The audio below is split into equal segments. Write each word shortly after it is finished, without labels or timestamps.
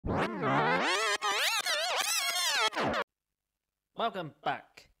Welcome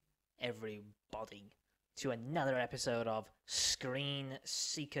back, everybody, to another episode of Screen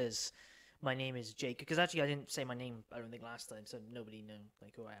Seekers. My name is Jake, because actually I didn't say my name, I don't think, last time, so nobody knew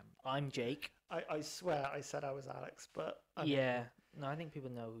who I am. I'm Jake. I swear I said I was Alex, but no, I think people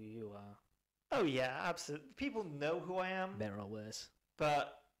know who you are. Oh yeah, absolutely. People know who I am, Better or worse.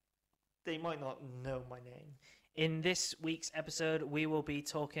 but they might not know my name. In this week's episode, we will be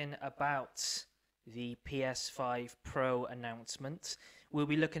talking about the PS5 Pro announcement. We'll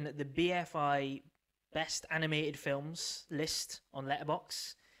be looking at the BFI Best Animated Films list on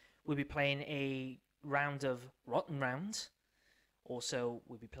Letterboxd. We'll be playing a round of Rotten Round. Also,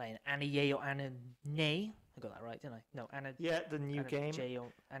 we'll be playing Anna Yay or Anna Nay. I got that right, didn't I? No, Anna. Yeah, the new Anna game. J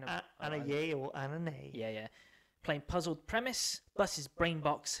or Anna. Anna Yay or Anna Nay. Yeah. Playing Puzzled Premise, Bus's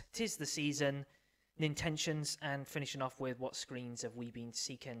Brainbox, Tis the Season, Nintentions, and finishing off with what screens have we been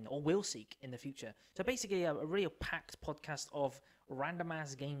seeking or will seek in the future. So basically a real packed podcast of random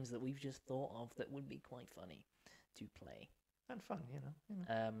ass games that we've just thought of that would be quite funny to play. And fun, you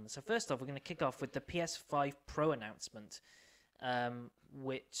know. So first off, we're going to kick off with the PS5 Pro announcement.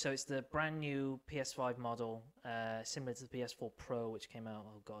 So it's the brand new PS5 model, similar to the PS4 Pro, which came out,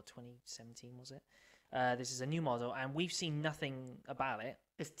 2017 was it? This is a new model, and we've seen nothing about it.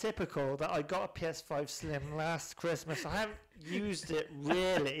 It's typical that I got a PS5 Slim last Christmas. I haven't used it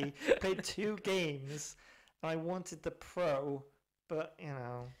really. Played 2 games. I wanted the Pro, but you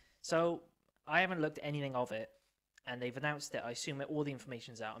know. So I haven't looked at anything of it, and they've announced it. I assume that all the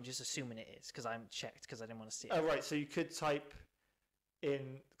information's out. I'm just assuming it is because I haven't checked because I didn't want to see it. Oh right, so you could type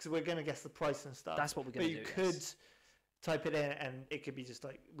in, because we're going to guess the price and stuff. That's what we're going to do. But you could type it in, and it could be just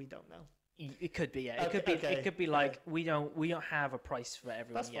like, we don't know. It could be, yeah. It could be like we don't have a price for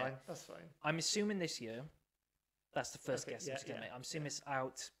everyone yet. That's fine. I'm assuming this year. That's the first guess I'm going to make. I'm assuming it's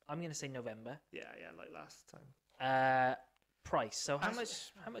out. I'm going to say November. Yeah, like last time. Price. So how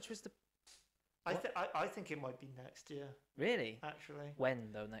much was the? I think it might be next year. Really? Actually.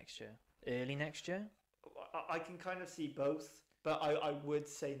 When though? Next year? Early next year? I can kind of see both, but I would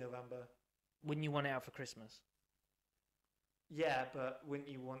say November. Wouldn't you want it out for Christmas? Yeah, but wouldn't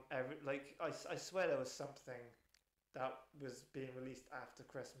you want I swear there was something that was being released after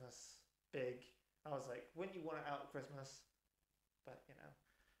Christmas, big. I was like, wouldn't you want it out at Christmas? But you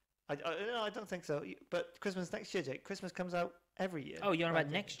know, I don't think so. But Christmas next year, Jake. Christmas comes out every year. Oh, you're on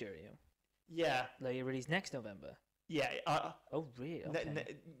about next year, are you? Yeah. Like you release next November. Yeah. Oh, really?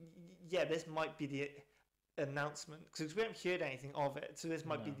 Okay. Yeah, this might be the announcement, because we haven't heard anything of it. So this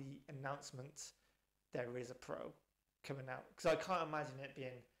might be the announcement. There is a Pro coming out, because I can't imagine it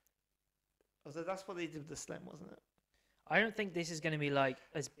being. Although that's what they did with the Slim, wasn't it? I don't think this is going to be like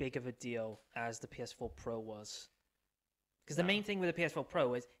as big of a deal as the PS4 Pro was. Because the main thing with the PS4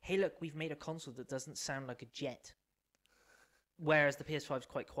 Pro is, hey, look, we've made a console that doesn't sound like a jet. Whereas the PS5 is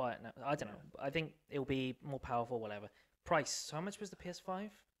quite quiet now. I don't know. I think it'll be more powerful, whatever. Price. So how much was the PS5?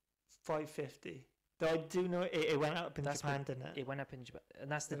 $550. Though I do know it went up in Japan, didn't it? It went up in Japan,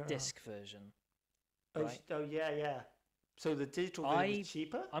 and that's the disc version. Right? Oh yeah. So the digital version was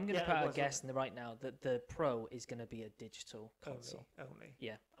cheaper? I'm going to put out a guess right now that the Pro is going to be a digital console. Only.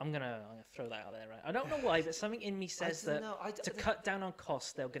 Yeah, I'm gonna throw that out there. Right? I don't know why, but something in me says that to cut down on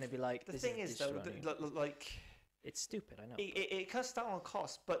costs, they're going to be like. The thing is, though, it's stupid. I know. It cuts down on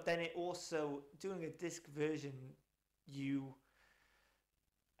costs, but then it also, doing a disc version, you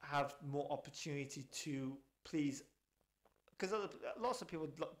have more opportunity to please. Because lots of people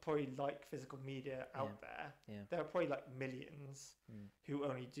probably like physical media out there. Yeah. There are probably like millions who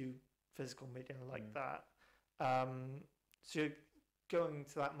only do physical media like that. So you're going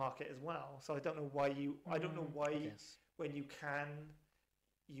to that market as well. So I don't know why when you can,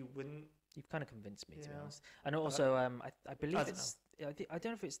 you wouldn't. You've kind of convinced me, to be honest. And also, I believe I don't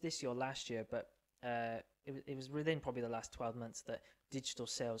know if it's this year or last year, but it was within probably the last 12 months that digital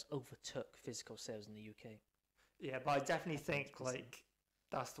sales overtook physical sales in the UK. Yeah, but I definitely think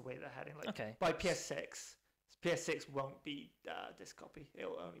that's the way they're heading. By PS6 won't be disc copy.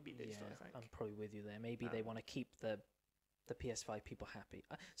 It'll only be digital. I think. I'm probably with you there. Maybe they want to keep the PS5 people happy.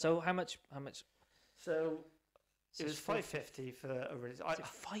 So how much? So it was $550 for a release.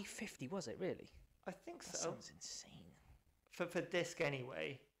 $550 was it really? I think so. That sounds insane. For disc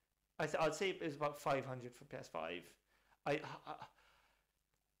anyway, I'd say it was about $500 for PS5.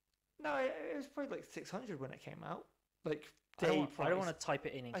 No, it was probably like $600 when it came out. Like I don't want to type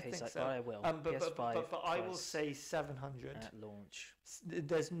it in case I will. But I will say $700 at launch.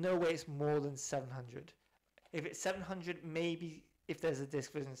 There's no way it's more than $700. If it's $700, maybe if there's a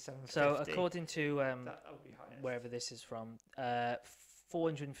disc version, $750. So according to wherever this is from,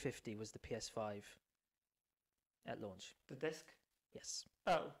 $450 was the PS5 at launch. The disc? Yes,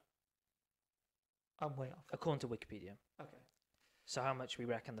 Oh, I'm way off. according to Wikipedia. Okay. So how much we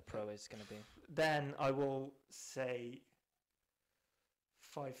reckon the Pro is going to be? Then I will say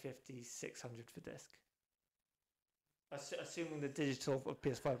 550, 600 for disc. Assuming the digital of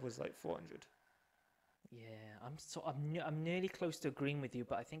PS5 was like 400. Yeah, I'm nearly close to agreeing with you,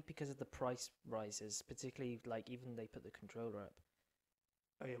 but I think because of the price rises, particularly like even they put the controller up.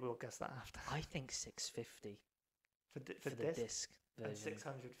 Oh yeah, we'll guess that after. I think 650 for the disc version. and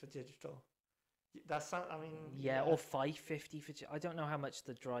 600 for digital. That's I mean. Yeah, or 550 for. I don't know how much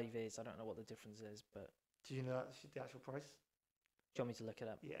the drive is. I don't know what the difference is, but. Do you know the actual price? Do you want me to look it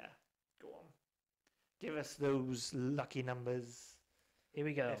up? Yeah, go on. Give us those lucky numbers. Here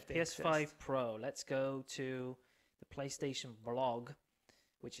we go. If they PS5 exist. Pro. Let's go to the PlayStation blog,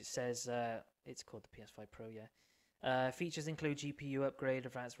 which it says it's called the PS5 Pro. Yeah. Features include GPU upgrade,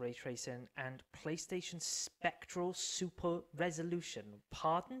 advanced ray tracing, and PlayStation Spectral Super Resolution.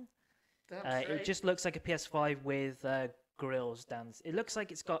 Pardon? It just looks like a PS5 with grills down. It looks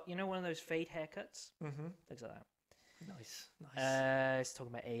like it's got one of those fade haircuts. Mm-hmm. Looks like that. Nice. Nice. It's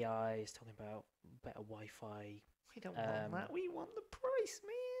talking about AI. It's talking about better Wi-Fi. We don't want that. We want the price,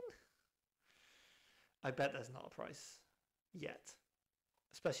 man. I bet there's not a price yet,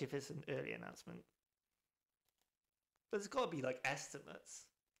 especially if it's an early announcement. But there's got to be like estimates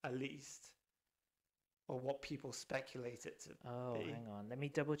at least, or what people speculate it to Oh, be. hang on. Let me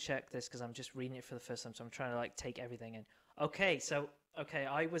double check this because I'm just reading it for the first time, so I'm trying to like take everything in. Okay,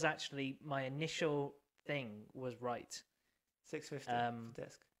 I was actually my initial thing was right. 650 for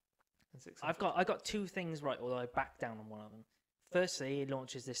disc. And 600. I got two things right, although I backed down on one of them. Firstly, it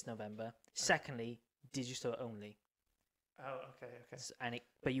launches this November. Secondly, digital only. Oh, okay.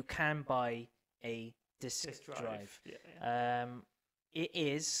 But you can buy a disc drive. Yeah. It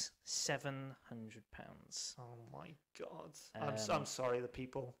is £700. Oh my god. I'm sorry, the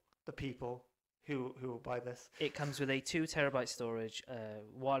people who will buy this. It comes with a 2 terabyte storage,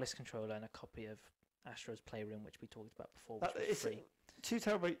 wireless controller, and a copy of Astro's Playroom, which we talked about before, which was free. 2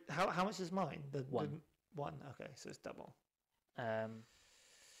 terabyte. How much is mine? One. One. Okay, so it's double.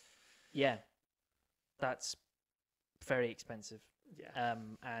 Yeah, that's very expensive. Yeah.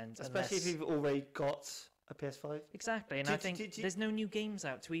 And especially if you've already got a PS5. Exactly, and I think there's no new games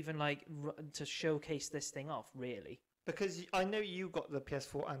out to even like to showcase this thing off, really. Because I know you got the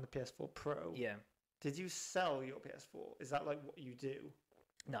PS4 and the PS4 Pro. Yeah. Did you sell your PS4? Is that like what you do?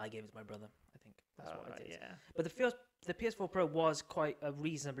 No, I gave it to my brother. I think that's what I did. Yeah. But the PS4 Pro was quite a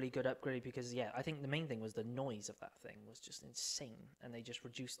reasonably good upgrade because I think the main thing was the noise of that thing was just insane, and they just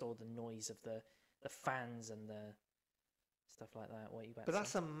reduced all the noise of the fans and the stuff like that. What you about? But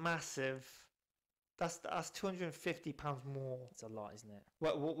that's a massive. That's £250 more. It's a lot, isn't it?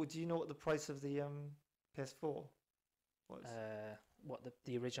 What do you know? What the price of the PS4 was? What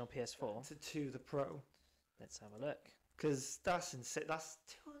the original PS4 to the Pro? Let's have a look. Because that's insane. That's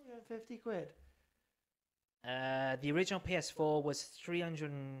 250 quid. The original PS4 was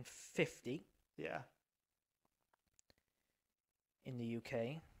 350. Yeah. In the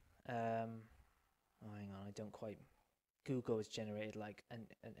UK. Hang on, I don't quite. Google has generated like an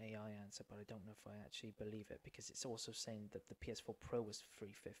AI answer, but I don't know if I actually believe it because it's also saying that the PS4 Pro was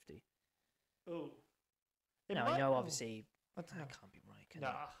 350. Oh. Now I know obviously I don't know. that can't be right. Can it?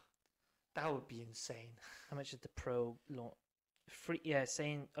 That would be insane. How much did the Pro launch? Free,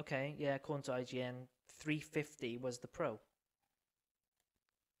 saying okay, according to IGN, 350 was the Pro.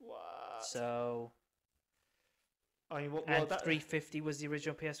 What? So. I mean, and 350 was the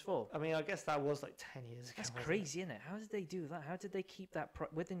original PS4. I mean, I guess that was like 10 years ago. That's crazy, isn't it? How did they do that? How did they keep that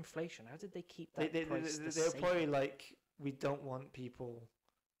with inflation? How did they keep that price the same? They're probably like, we don't want people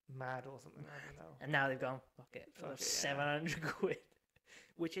mad or something. I don't know. And now they've gone, fuck it, for 700 quid,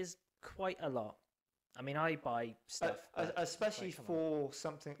 which is quite a lot. I mean, I buy stuff, especially for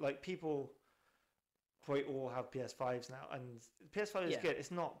something like people probably all have PS5s now, and PS5 is good.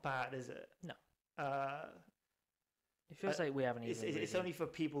 It's not bad, is it? No. It feels like we haven't even. It's only for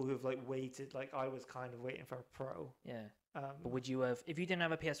people who've like waited. Like I was kind of waiting for a Pro. Yeah. But would you have, if you didn't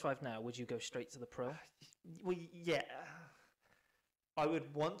have a PS5 now, would you go straight to the Pro? Well, yeah. I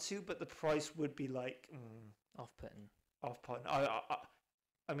would want to, but the price would be like off-putting. Off-putting.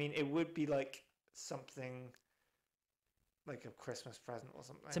 I mean, it would be like something like a Christmas present or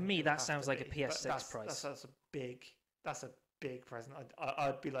something. To me, that sounds like a PS6 price. That's a big present.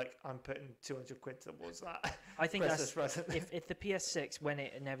 I'd be like, I'm putting 200 quid towards that. I think that's if the PS6 when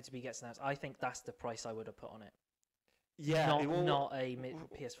it inevitably gets announced, I think that's the price I would have put on it. Yeah, not a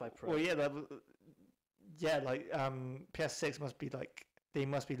PS5 Pro. Well, yeah, like PS6 must be like they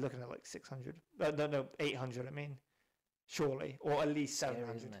must be looking at like 600. No, 800. I mean, surely, or at least Scary,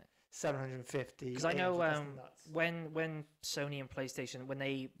 700, isn't it? 750. Because I know 800, that's nuts. when Sony and PlayStation, when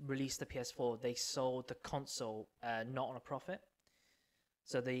they released the PS4, they sold the console not on a profit.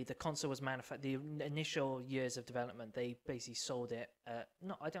 So the console was manufactured. The initial years of development, they basically sold it.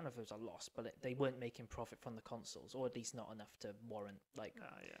 Not, I don't know if it was a loss, but they weren't making profit from the consoles, or at least not enough to warrant. Like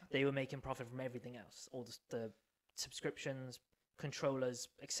they were making profit from everything else, all the subscriptions, controllers,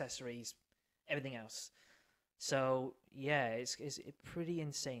 accessories, everything else. So yeah, it's pretty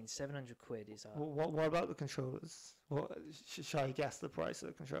insane. 700 quid is. What about the controllers? What should I guess the price of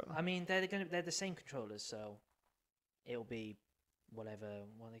the controller? I mean, they're the same controllers, so it'll be whatever.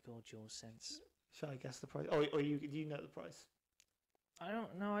 What are they called? DualSense. Should I guess the price? Or you know the price? I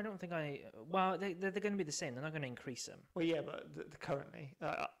don't know. I don't think I. Well, they're going to be the same. They're not going to increase them. Well, yeah, but currently,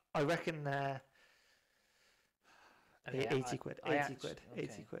 I reckon they're 80 quid. 80 quid. Okay.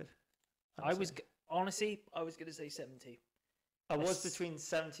 80 quid. Honestly, I was going to say 70. I was between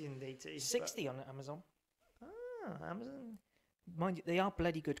 70 and 80. 60 on Amazon. Ah, Amazon. Mind you, they are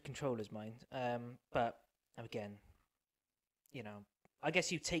bloody good controllers, mind. But again, you know, I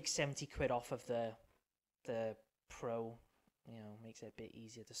guess you take 70 quid off of the Pro, you know, makes it a bit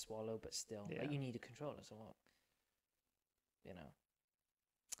easier to swallow, but still, like, you need a controller, so what? You know.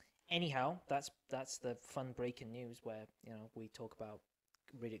 Anyhow, that's the fun breaking news where, you know, we talk about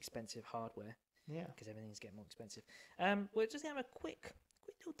really expensive hardware. Yeah. Because everything's getting more expensive. We're just going to have a quick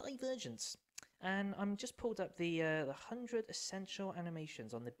little divergence. And I'm just pulled up the 100 essential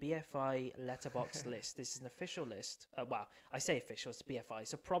animations on the BFI letterbox list. This is an official list. Well, I say official, it's BFI.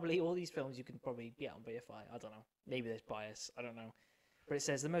 So probably all these films you can probably get on BFI. I don't know. Maybe there's bias. I don't know. But it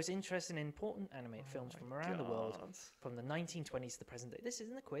says the most interesting and important animated films from around the world from the 1920s to the present day. This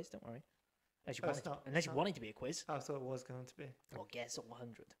isn't a quiz, don't worry. Unless you want it to be a quiz. I thought it was going to be. Well, guess all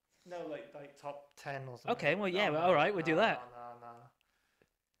 100. No, like top 10 or something. Okay, well, yeah, all right, we'll do that.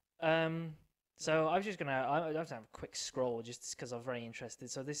 No. So I was just gonna, I have to have a quick scroll just because I'm very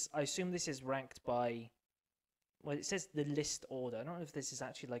interested. So this, I assume this is ranked by, well, it says the list order. I don't know if this is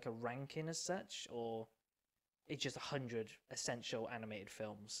actually like a ranking as such, or it's just 100 essential animated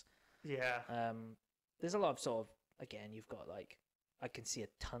films. Yeah. There's a lot of sort of, again, you've got like, I can see a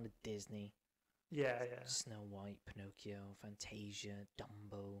ton of Disney. Yeah. Snow White, Pinocchio, Fantasia,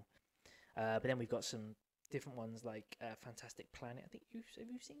 Dumbo. But then we've got some different ones like Fantastic Planet. I think have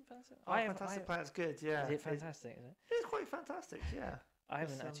you seen Fantastic? Fantastic Planet's good. Yeah. Is it fantastic? Is it? It's quite fantastic. Yeah. I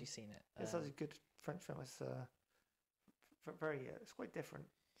haven't actually seen it. It's such a good French film. It's very. It's quite different.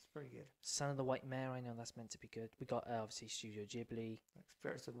 It's very good. Son of the White Mare. I know that's meant to be good. We got obviously Studio Ghibli.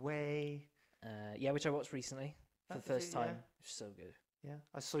 Spirited Away. Yeah, which I watched recently for the first time. Yeah. So good. Yeah,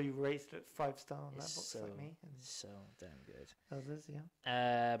 I saw you rated it 5 star on that box like me. So damn good. That is,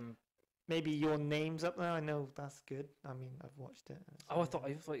 yeah. Maybe Your Name's up there. I know that's good. I mean, I've watched it. I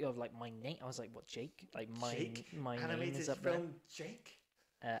thought you had like My Name. I was like, what, Jake? Like my name is up film there. Jake.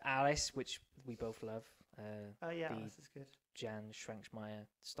 Alice, which we both love. Alice is good. Jan Schrankmeyer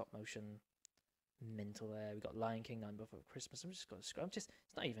stop motion mental there. We got Lion King, Nine Before Christmas. It's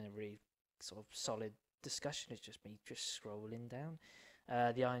not even a really sort of solid discussion. It's just me just scrolling down.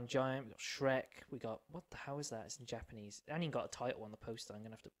 The Iron Giant. We got Shrek. We got, what the hell is that? It's in Japanese. I ain't even got a title on the poster. I'm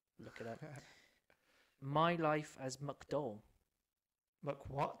gonna have to look it up. My Life as McDowell. Muck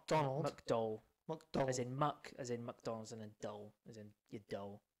what? Donald. McDowell. McDowell. As in muck, as in McDonald's, and then dull, as in you're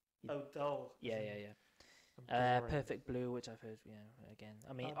dull. Dull. Yeah. Perfect Blue, which I've heard. Yeah, again.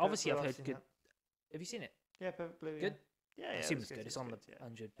 I mean, obviously I've heard good. Have you seen it? Yeah, Perfect Blue. Good. Yeah, I assume it's good. It's on the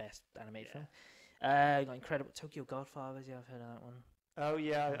 100 best animated film. Got Incredible Tokyo Godfathers. Yeah, I've heard of that one. Oh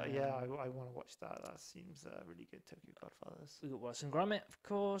yeah. I want to watch that. That seems really good. Tokyo Godfathers. We got Wallace and Gromit, of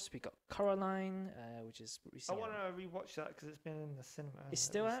course. We got Coraline, which is. I want to rewatch that because it's been in the cinema. It's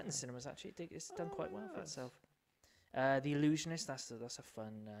still out in the cinemas actually. It's done quite well for itself. The Illusionist. That's a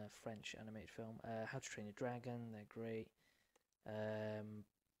fun French animated film. How to Train a Dragon. They're great.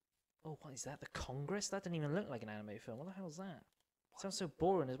 Oh, what is that? The Congress? That didn't even look like an animated film. What the hell is that? Sounds so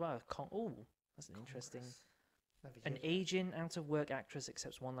boring as well. That's an interesting. An aging, out of work actress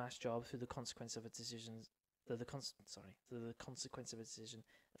accepts one last job through the consequence of a decision. The consequence of a decision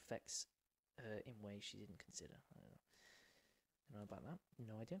affects her in ways she didn't consider. I don't know about that.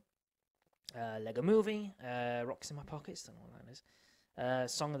 No idea. Lego Movie. Rocks in My Pockets. Don't know what that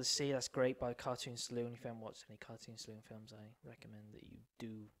is. Song of the Sea. That's great by Cartoon Saloon. If you haven't watched any Cartoon Saloon films, I recommend that you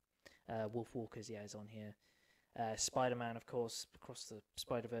do. Wolf Walkers, is on here. Spider-Man, of course, Across the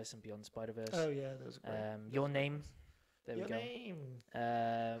Spider-Verse and Beyond Spider-Verse. Oh yeah, those are great. Your Name. There we go. Your Name.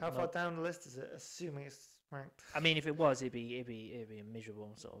 How far down the list is it? Assuming it's ranked. I mean, if it was, it'd be a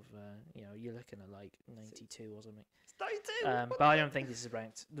miserable sort of. You're looking at like 92 or something. It's 92. But I don't think this is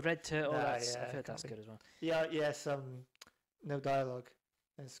ranked. The Red Turtle. Nah, I've yeah, heard can't that's be. good as well. Yeah, yes. No dialogue.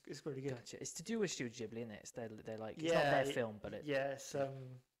 It's pretty good. Gotcha. It's to do with Studio Ghibli, isn't it? It's they're like it's Yeah, not their film, but it. Yes.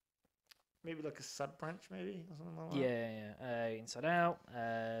 Maybe like a sub branch, maybe or something like that. Yeah. Inside Out,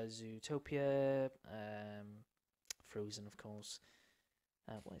 Zootopia, Frozen, of course.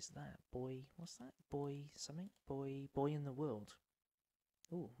 What is that? What's that? Something? Boy in the World.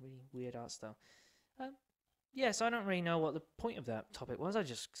 Ooh, really weird art style. Yeah, so I don't really know what the point of that topic was. I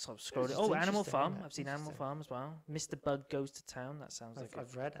just sort of scrolled it. just Oh, Animal interesting, Farm. isn't it? I've seen Animal Interesting. Farm as well. Mr. Bug Goes to Town. That sounds like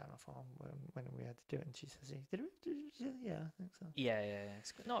I've read Animal Farm when we had to do it, and she says, "Did we? Yeah, I think so." Yeah.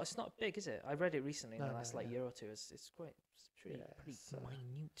 It's not big, is it? I read it recently in the No, last yeah. year or two. It's pretty Yeah, pretty so-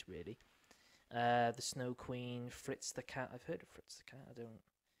 minute, really. The Snow Queen, Fritz the Cat. I've heard of Fritz the Cat. I don't.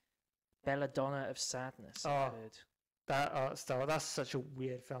 Belladonna of Sadness. I've Oh. heard. That art style. That's such a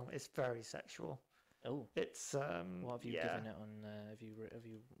weird film. It's very sexual. Oh, It's what have you yeah. given it on? Have you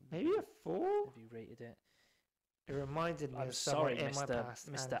Maybe a 4. have you rated it? It reminded me I'm of someone sorry, in my Mr.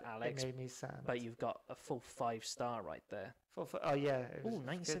 past, Mr. and Alex, it made me sad. But you've got a full 5-star right there. Oh yeah. Oh,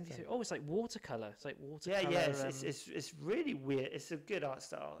 1973. Oh, it's like watercolor. It's like watercolor. Yeah. It's really weird. It's a good art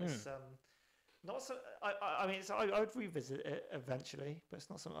style. It's not so. I mean, I would revisit it eventually, but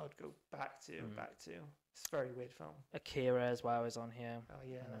it's not something I would go back to. It's a very weird film. Akira as well is on here. Oh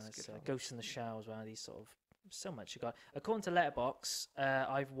yeah, I know, that's a it's, good film. Ghost in the Shell as well. These sort of so much you got. According to Letterboxd,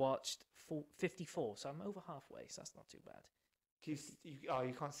 I've watched 54, so I'm over halfway. So that's not too bad.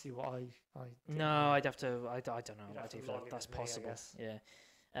 You can't see what I did. No, I'd have to. I don't know. You'd I have do to feel log like in that's with me, I possible. guess. Yeah.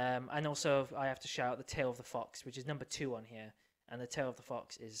 And also, I have to shout The Tale of the Fox, which is number 2 on here. And The Tale of the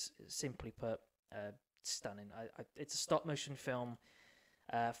Fox is simply put stunning. It's a stop motion film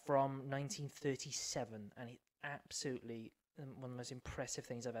from 1937, and it's absolutely one of the most impressive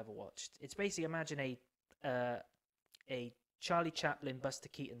things I've ever watched. It's basically imagine a Charlie Chaplin, Buster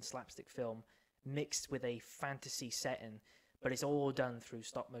Keaton slapstick film mixed with a fantasy setting, but it's all done through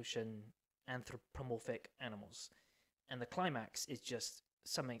stop motion anthropomorphic animals. And the climax is just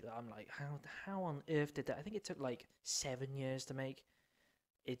something that I'm like, how on earth did that? I think it took like 7 years to make.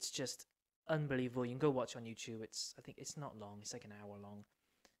 It's just unbelievable. You can go watch on YouTube. I think it's not long. It's like an hour long.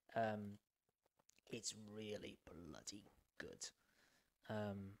 It's really bloody good.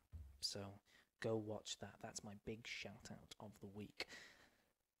 So go watch that. That's my big shout out of the week.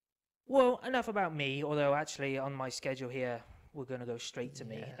 Well, enough about me. Although actually on my schedule here, we're going to go straight to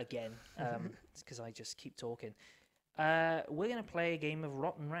me again. Because I just keep talking. We're going to play a game of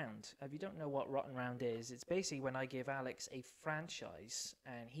Rotten Round. If you don't know what Rotten Round is, it's basically when I give Alex a franchise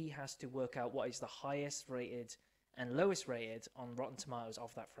and he has to work out what is the highest rated and lowest rated on Rotten Tomatoes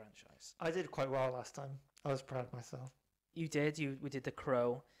of that franchise. I did quite well last time. I was proud of myself. You did. We did The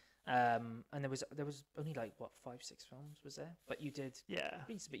Crow, and there was only like 5-6 films was there, but you did. Yeah.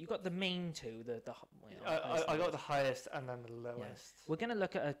 But you got the main two. I got the highest and then the lowest. We're going to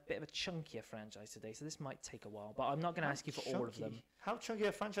look at a bit of a chunkier franchise today, so this might take a while. But I'm not going to ask you for all of them. How chunky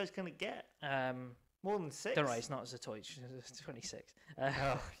a franchise can it get? More than 6? Don't worry, it's not as a toy. It's 26.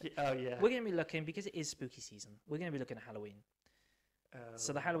 Yeah. We're going to be looking, because it is spooky season, we're going to be looking at Halloween.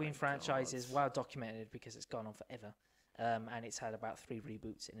 So the Halloween franchise is well documented because it's gone on forever. And it's had about 3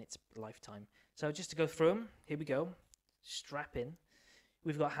 reboots in its lifetime. So just to go through them, here we go. Strap in.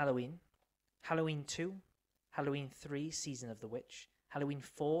 We've got Halloween, Halloween 2, Halloween 3, Season of the Witch, Halloween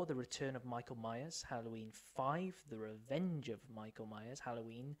 4, The Return of Michael Myers, Halloween 5, The Revenge of Michael Myers,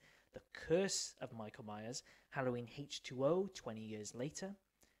 Halloween, The Curse of Michael Myers, Halloween H2O, 20 years later,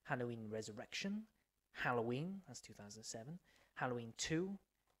 Halloween Resurrection, Halloween, that's 2007, Halloween 2,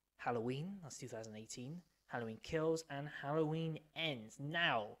 Halloween, that's 2018, Halloween Kills, and Halloween Ends.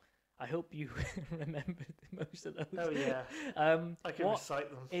 Now, I hope you remembered most of those. Oh, yeah. I can what recite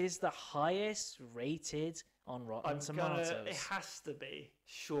them. is the highest rated on Rotten Tomatoes? It has to be,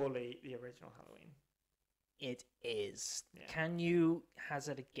 surely, the original Halloween. It is. Yeah. Can you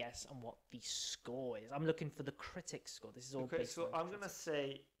hazard a guess on what the score is? I'm looking for the critic score. This is all Okay, based so on I'm going to critics.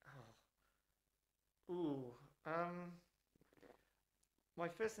 say... my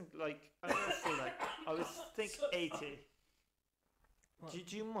first thing, I'm going to say, I was think 80.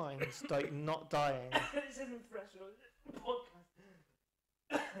 Do you mind, not dying? This isn't threshold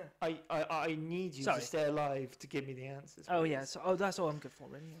podcast. I need you to stay alive to give me the answers. Oh, please. yeah. So, that's all I'm good for,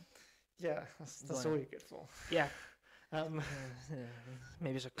 really. Yeah, that's all you're good for. Yeah. Um,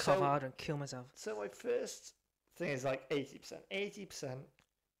 Maybe I should cough hard and kill myself. So my first thing is 80%. 80%.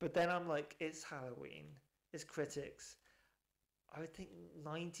 But then I'm like, it's Halloween. It's critics. I would think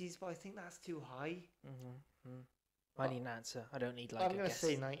 90s, but I think that's too high. I need an answer. I don't need like I'm a going to guess.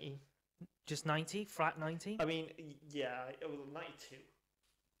 say 90. Just 90? Flat 90? I mean, yeah, 92.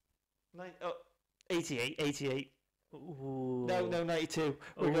 88, 88. Ooh. No, 92.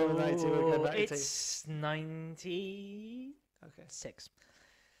 We're going with 92. We're going with 92. It's 96. Okay.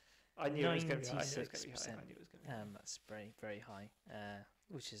 I knew it was going to be high. 96%. I knew it was going to be high. That's very, very high.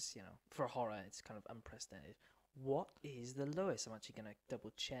 Which is, for horror, it's kind of unprecedented. What is the lowest? I'm actually going to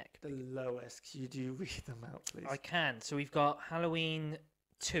double check. The lowest. Could you read them out, please? I can. So we've got Halloween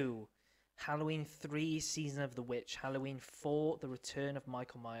 2, Halloween 3, Season of the Witch, Halloween 4, The Return of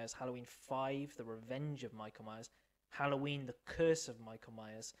Michael Myers, Halloween 5, The Revenge of Michael Myers, Halloween, The Curse of Michael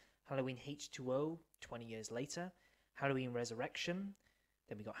Myers, Halloween H2O, 20 years later, Halloween Resurrection.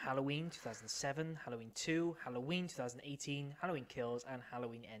 Then we got Halloween 2007, Halloween 2, Halloween 2018, Halloween Kills, and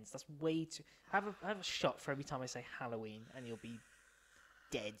Halloween Ends. That's way too... Have a shot for every time I say Halloween, and you'll be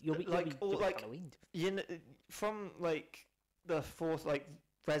dead. You'll be Halloween. You know, from like the fourth like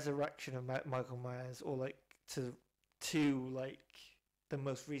Resurrection of Michael Myers, or like to like the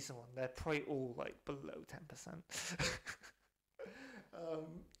most recent one, they're probably all like below 10%.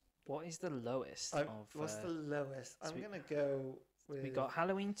 What is the lowest? What's the lowest? I'm gonna go. We got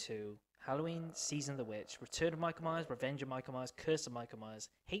Halloween 2, Halloween Season of the Witch, Return of Michael Myers, Revenge of Michael Myers, Curse of Michael Myers,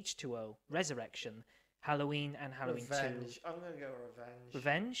 H2O, Resurrection, Halloween, and Halloween Revenge. 2. I'm going to go Revenge.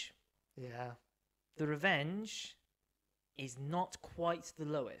 Revenge? Yeah. The Revenge is not quite the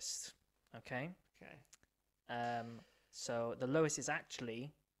lowest. Okay? Okay. So the lowest is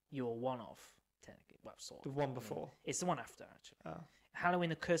actually your one-off, technically. Well, sort of. The one before? It's the one after, actually. Oh. Halloween,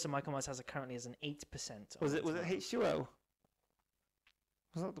 The Curse of Michael Myers has it currently as an 8%. Was it H2O?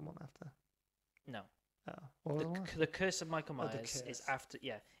 Was that the one after? No. Oh. What was The Curse of Michael Myers Curse. is after.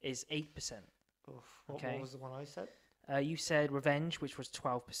 Yeah, is 8%. What was the one I said? You said Revenge, which was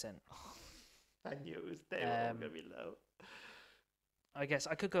 12%. I knew they were all going to be low. I guess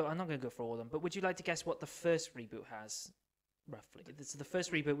I could go. I'm not going to go for all of them, but would you like to guess what the first reboot has, roughly? The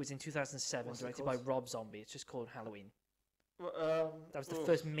first reboot was in 2007, directed by Rob Zombie. It's just called Halloween. That was the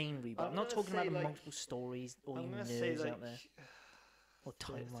first main reboot. I'm not talking about the multiple stories, all you nerds out there. Or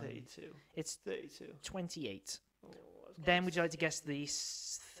timeline. 32. It's 32. 28. Then would you like to guess the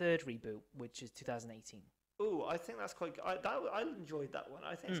third reboot, which is 2018? Oh, I think that's quite good. I enjoyed that one.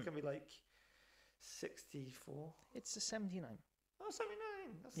 I think it's going to be like 64. It's a 79. Oh,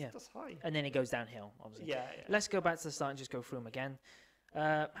 79. That's high. And then it goes downhill, obviously. Yeah. Let's go back to the start and just go through them again.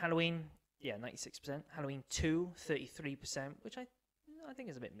 Halloween, 96%. Halloween 2, 33%, which I think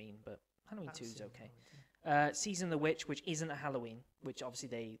is a bit mean, but Halloween 2 is okay. Season of the Witch, which isn't a Halloween, which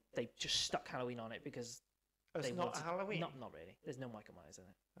obviously they just stuck Halloween on it because it's not a Halloween. Not really. There's no Michael Myers in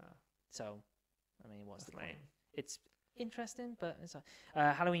it. Oh. So, I mean, what's the point? It's interesting, but it's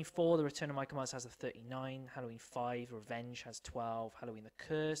Halloween 4, The Return of Michael Myers has a 39. Halloween 5, Revenge has 12. Halloween The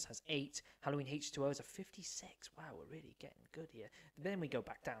Curse has 8. Halloween H2O is a 56. Wow, we're really getting good here. Then we go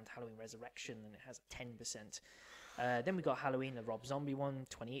back down to Halloween Resurrection, and it has a 10%. Then we got Halloween, the Rob Zombie one,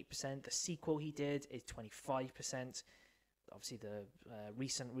 28%. The sequel he did is 25%. Obviously, the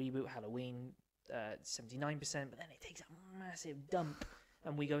recent reboot, Halloween, 79%. But then it takes a massive dump,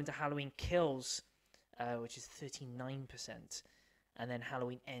 and we go into Halloween Kills, which is 39%. And then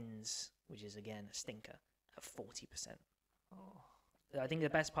Halloween Ends, which is, again, a stinker, at 40%. Oh. I think the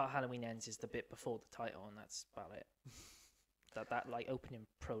best part of Halloween Ends is the bit before the title, and that's about it. that like opening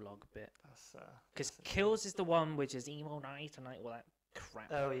prologue bit. Because Kills is the one which is Evil Night Tonight, all that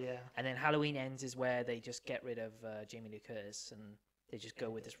crap. Oh yeah. And then Halloween Ends is where they just get rid of Jamie Lee Curtis and they just go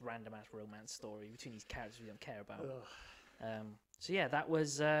with this random ass romance story between these characters we don't care about. So yeah, that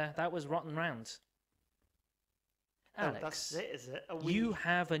was Rotten Round. Alex, that's it, is it? You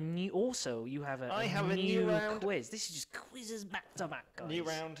have a new quiz. This is just quizzes back to back, guys. New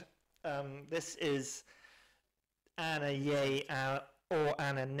round. This is Anna yay or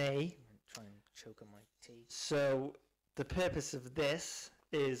Anna nay. Try and choke on my tea. So the purpose of this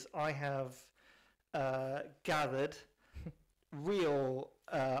is I have gathered real.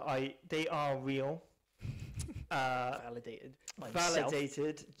 They are real. Validated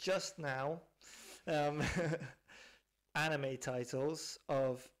just now. Anime titles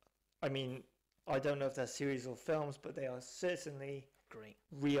of. I mean, I don't know if they're series or films, but they are certainly. Great.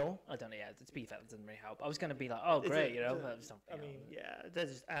 Real. I don't know. Yeah, to be fair, that doesn't really help. I was going to be like, oh, great, they're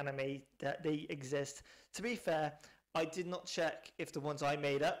just anime that they exist. To be fair, I did not check if the ones I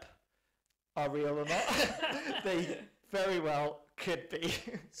made up are real or not. They very well could be.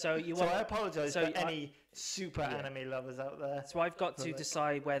 So I apologise for any super anime lovers out there. So I've got to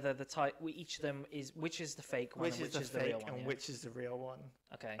decide whether each of them is which is the fake one, which is the real one, and which is the real one.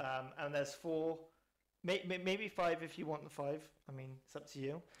 Okay. And there's 4 Maybe 5 if you want the 5. I mean, it's up to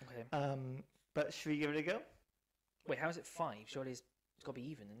you. Okay. But should we give it a go? Wait, how is it 5? Surely it's got to be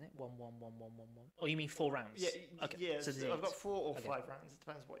even, isn't it? 1, 1, 1, 1, 1, 1. Oh, you mean 4 rounds? Yeah. Okay. Yeah. So So I've got 4 or Okay. 5 rounds. It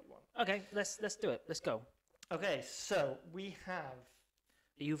depends what you want. Okay, let's do it. Let's go. Okay. So we have.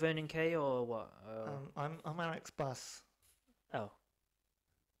 Are you Vernon K or what? I'm Alex Bus. Oh,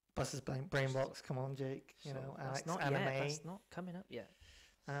 Bus's Brainbox. Come on, Jake. You know, Alex that's not Anime. yet. That's not coming up yet.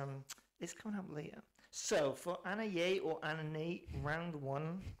 It's coming up later. So for Anna Yay or Anna Nate, round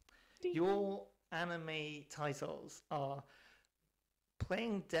 1, Ding. your anime titles are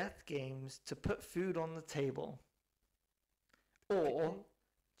Playing Death Games to Put Food on the Table, or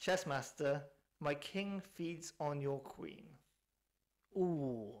Chessmaster, My King Feeds on Your Queen.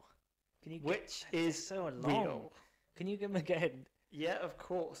 Ooh, can you? Which is so long. real. Can you give them again? Yeah, of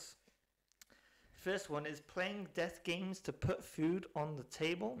course. First one is Playing Death Games to Put Food on the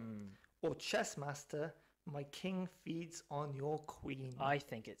Table, or Chessmaster, My King Feeds on Your Queen. I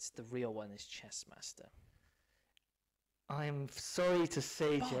think it's the real one is Chessmaster. I'm sorry to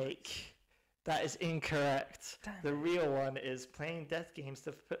say, But- Jake, that is incorrect. Damn. The real one is Playing Death Games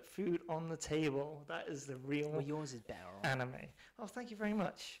to Put Food on the Table. That is the real Well, yours is better. anime. Oh, thank you very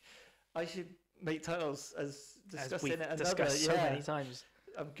much. I should make titles as discussed As we've in another. discussed so yeah, many times.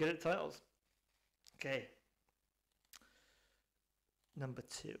 I'm good at titles. Okay. Number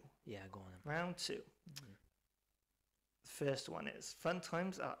 2. Yeah, go on. Round 2. The first one is Fun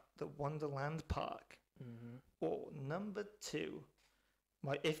Times at the Wonderland Park. Mm-hmm. Or number 2,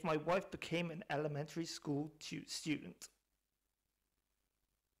 if my wife became an elementary school student.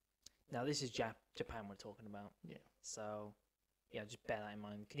 Now this is Japan we're talking about. Yeah. So, yeah, just bear that in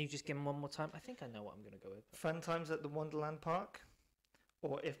mind. Can you just give them one more time? I think I know what I'm gonna go with. Fun Times at the Wonderland Park.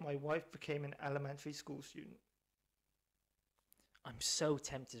 Or if my wife became an elementary school student. I'm so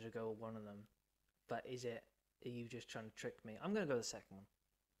tempted to go with one of them, but is it? Are you just trying to trick me? I'm gonna go with the second one.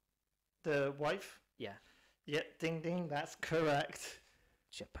 The wife? Yeah. Yep, ding ding, that's correct.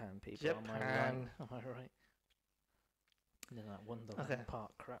 Japan people. Am I right? Japan. Am I right? No, that Wonderland Okay.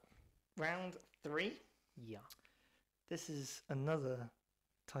 Park crap. Round 3. Yeah. This is another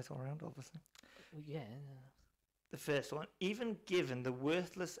title round, obviously. Well, yeah. The first one. Even given the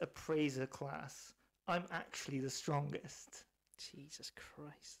worthless appraiser class, I'm actually the strongest. Jesus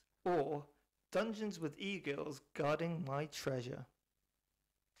Christ. Or Dungeons with E-Girls guarding my treasure.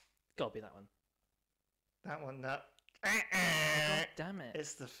 Gotta be that one. That one, that. God damn it.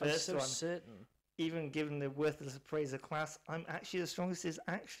 It's the I was first so one. certain. Even given the worthless appraiser class, I'm actually the strongest is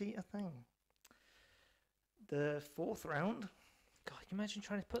actually a thing. The 4th round. God, can you imagine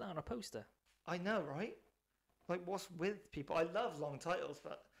trying to put that on a poster? I know, right? Like, what's with people? I love long titles,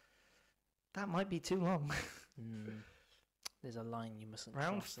 but that might be too long. There's a line you mustn't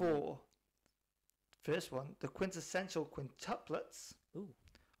Round cross there. 4. First one, the quintessential quintuplets. Ooh.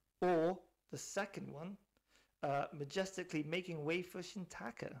 Or the second one, majestically making way for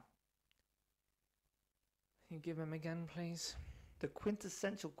Shintaka. Can you give him again, please? The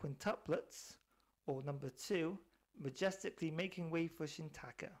quintessential quintuplets. Or number 2, majestically making way for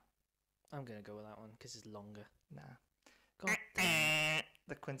Shintaka. I'm gonna go with that one because it's longer. Nah. God damn.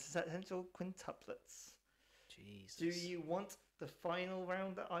 The quintessential quintuplets. Jesus. Do you want the final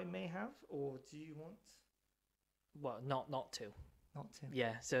round that I may have, or do you want Well, not to. not to?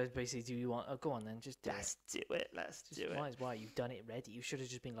 Yeah. So basically, do you want? Oh, go on then. Just do Let's do it. Let's it. do Just, it. why is why you've done it ready? You should have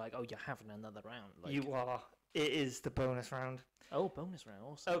just been like, oh, you're having another round. Like, You are. It is the bonus round. Oh, bonus round.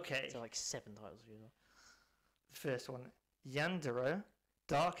 Also. Okay. So like 7 titles for you. First one, Yandere,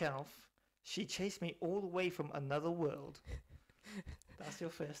 Dark Elf. She chased me all the way from another world. That's your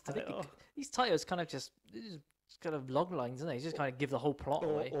first I think title. these titles kind of just kind of log lines, isn't they? Just kind of give the whole plot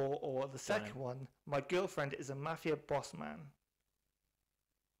away. Or the second one, my girlfriend is a mafia boss man.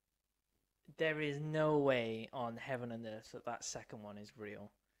 There is no way on heaven and earth that that second one is real.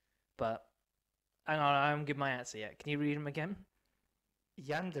 But hang on, I haven't given my answer yet. Can you read them again?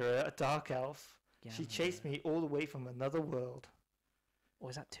 Yandere, a dark elf. She chased me all the way from another world. Or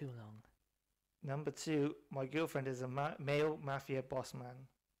is that too long? Number 2, my girlfriend is a male mafia boss man.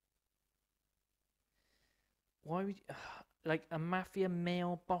 Why would like a mafia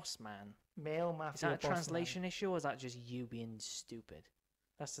male boss man? Male mafia Is that a boss man. translation issue, or is that just you being stupid?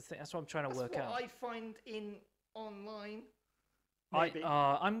 That's the thing. That's what I'm trying to work That's out. what I find in online. Maybe.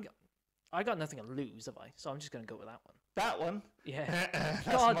 I got nothing to lose, have I? So I'm just gonna go with that one. That one. Yeah. That's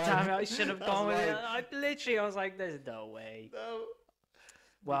God mine. damn it! I should have That's gone with it. mine. I was like, "There's no way." No.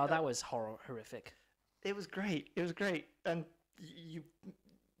 Wow, that was horrific. It was great. It was great. And you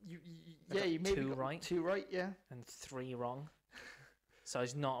I got you maybe 2 got right. 2 right, yeah. And 3 wrong. So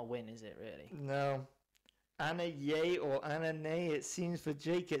it's not a win, is it? Really? No. Anna yay or Anna nay? It seems for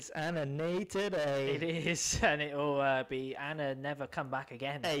Jake it's Anna nay today. It is, and it'll be Anna never come back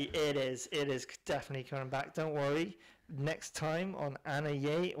again. Hey, it is. It is definitely coming back. Don't worry. Next time on Anna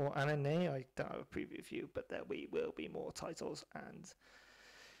yay or Anna nay, I don't have a preview for you, but there will be more titles. And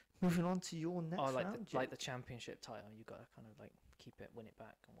moving on to your next round. Like the championship title, you got to kind of like keep it, win it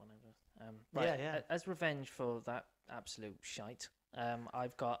back, and whatever. Yeah. As revenge for that absolute shite,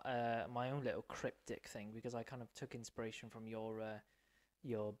 I've got my own little cryptic thing because I kind of took inspiration from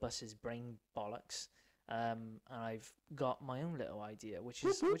your bus's brain bollocks, and I've got my own little idea, which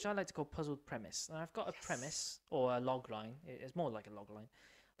I like to call puzzled premise. And I've got a premise or a log line. It's more like a log line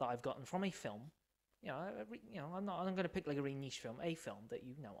that I've gotten from a film. I'm going to pick like a really niche film, a film that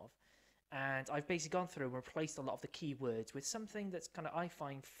you know of. And I've basically gone through and replaced a lot of the keywords with something that's kind of I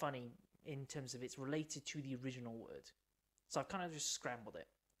find funny in terms of it's related to the original word. So I've kind of just scrambled it.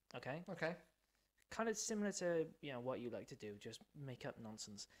 Okay. Kind of similar to what you like to do, just make up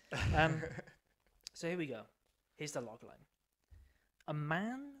nonsense. So here we go. Here's the log line. A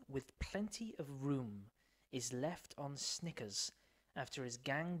man with plenty of room is left on Snickers after his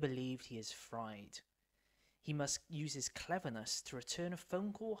gang believed he is fried. He must use his cleverness to return a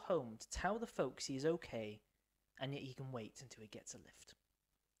phone call home to tell the folks he is okay, and yet he can wait until he gets a lift.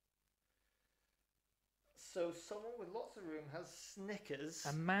 So someone with lots of room has Snickers.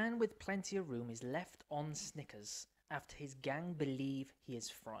 A man with plenty of room is left on Snickers after his gang believe he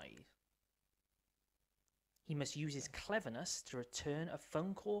is fried. He must use his cleverness to return a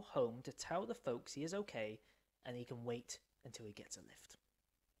phone call home to tell the folks he is okay, and he can wait until he gets a lift.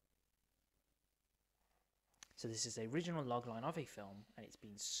 So this is the original logline of a film, and it's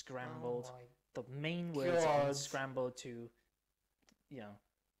been scrambled. Oh the main words have been scrambled to,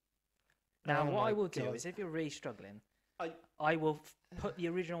 Now, what I will do is, if you're really struggling, I will put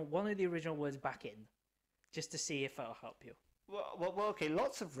one of the original words back in, just to see if it'll help you. Well, okay,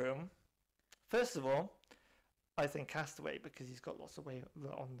 lots of room. First of all, I think Castaway, because he's got lots of way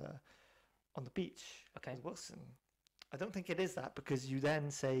on the beach. Okay. With Wilson. I don't think it is that, because you then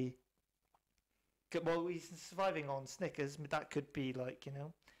say, well, he's surviving on Snickers. That could be like,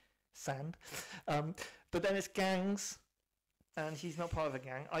 sand. But then it's gangs, and he's not part of a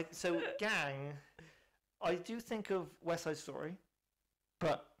gang. Gang, I do think of West Side Story,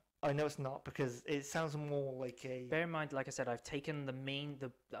 but I know it's not, because it sounds more like a... Bear in mind, like I said, I've taken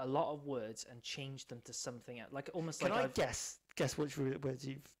a lot of words and changed them to something else. Like almost Can like I guess which words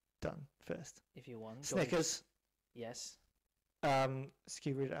you've done first? If you want. Snickers. Yes. Can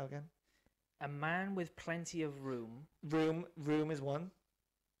you read it out again? A man with plenty of room. Room is one.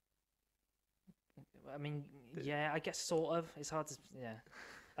 I mean, yeah, I guess sort of. It's hard to, yeah.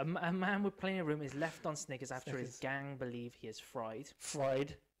 A man with plenty of room is left on Snickers after his gang believe he is fried.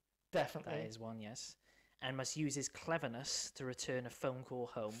 Fried, definitely. That is one, yes. And must use his cleverness to return a phone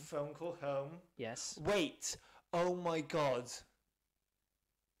call home. Phone call home. Yes. Wait. Oh my God.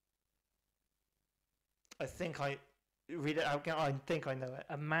 I think I... Read it out again. I think I know it.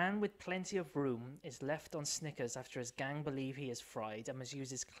 A man with plenty of room is left on Snickers after his gang believe he is fried and must use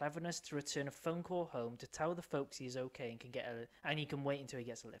his cleverness to return a phone call home to tell the folks he is okay and he can wait until he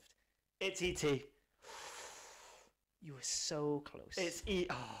gets a lift. It's E.T. You were so close. It's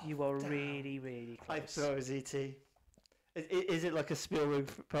you are really, really close. I thought it was E.T. Is it like a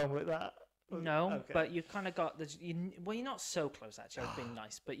Spielberg problem with that? No, okay. But you kind of got the. You're not so close actually. I've been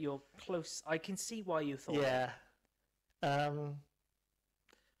nice, but you're close. I can see why you thought. Yeah.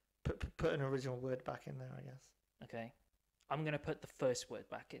 Put an original word back in there, I guess. Okay. I'm going to put the first word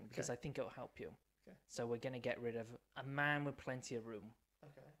back in because I think it'll help you. Okay. So we're going to get rid of a man with plenty of room.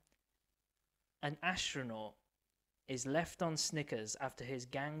 Okay. An astronaut is left on Snickers after his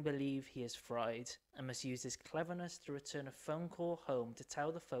gang believe he is fried and must use his cleverness to return a phone call home to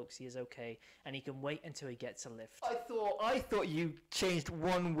tell the folks he is okay and he can wait until he gets a lift. I thought you changed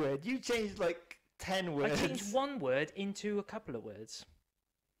one word. You changed like 10 words. I changed one word into a couple of words.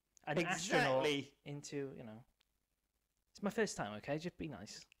 An astronaut into, It's my first time, okay? Just be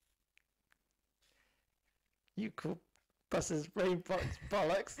nice. You call buses brain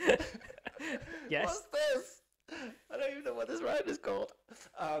bollocks? Yes. What's this? I don't even know what this round is called.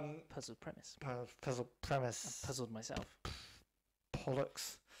 Puzzled premise. Puzzle premise. I puzzled myself.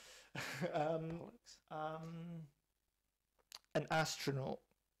 Pollux. An astronaut.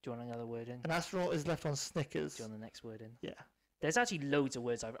 Do you want another word in? An astronaut is left on Snickers. Do you want the next word in? Yeah. There's actually loads of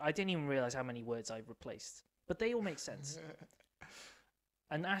words. I didn't even realize how many words I've replaced. But they all make sense.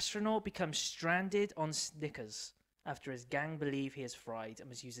 An astronaut becomes stranded on Snickers after his gang believe he is fried and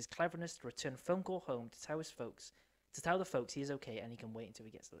must use his cleverness to return a phone call home to tell the folks he is okay and he can wait until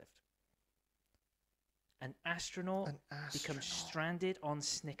he gets the lift. An astronaut An becomes astronaut. stranded on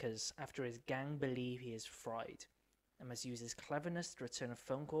Snickers after his gang believe he is fried and must use his cleverness to return a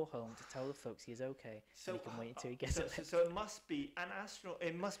phone call home to tell the folks he is okay. So And he can wait until he gets so, it. so it must be an astronaut.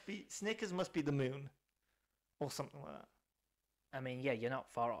 It must be Snickers. Must be the moon, or something like that. I mean, yeah, you're not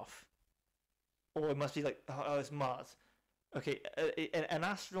far off. Or it must be like it's Mars. Okay, an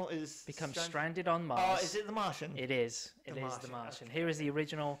astronaut is Becomes stranded on Mars. Oh, is it the Martian? It is. It The is the Martian, Martian. okay. Here is the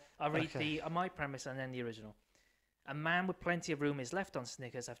original. I'll read Okay. my premise and then the original. A man with plenty of room is left on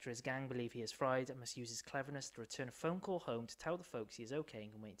Snickers after his gang believe he is fried and must use his cleverness to return a phone call home to tell the folks he is okay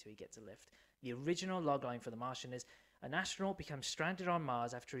and can wait until he gets a lift. The original logline for the Martian is: an astronaut becomes stranded on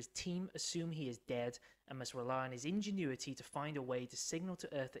Mars after his team assume he is dead and must rely on his ingenuity to find a way to signal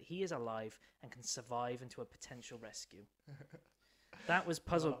to Earth that he is alive and can survive into a potential rescue. That was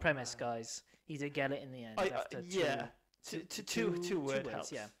puzzle Oh, premise, man. guys. He did get it in the end. After yeah. two Two word words,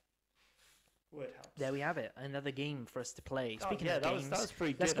 helps. yeah. Word helps. There we have it. Another game for us to play. Oh, Speaking yeah, of that games, was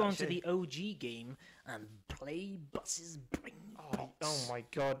pretty let's good, go on to actually. the OG game and play Bus's Brain Box. Oh my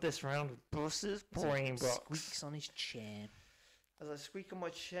god, this round of Bus's As he brain box. squeaks on his chair. As I squeak on my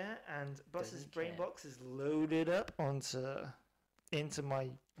chair and Bus's Doesn't brain care. box is loaded up into my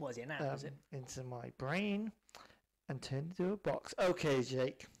What is it now? Is it? into my brain and turned into a box. Okay,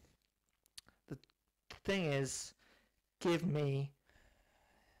 Jake. The thing is, give me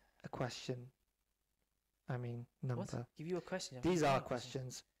a question. I mean, number. What? Give you a question. These are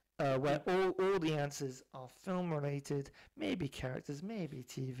questions where all the answers are film related, maybe characters, maybe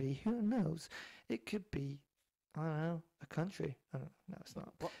TV, who knows? It could be, I don't know, a country. I don't know. No, it's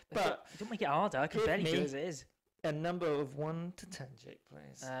not. What? But don't make it harder. I can give barely do me- it as it is. A number of 1 to 10, Jake,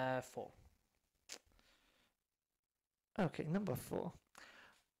 please. 4. Okay, number 4.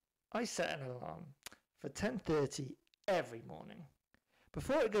 I set an alarm for 10:30 every morning.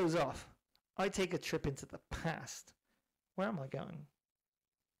 Before it goes off, I take a trip into the past. Where am I going?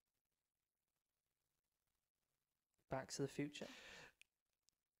 Back to the Future.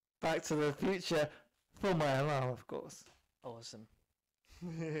 Back to the future for my alarm, of course. Awesome.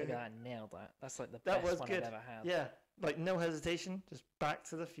 Look at that, I nailed that. That's like the That best was one good. I've ever had. Yeah, like no hesitation, just Back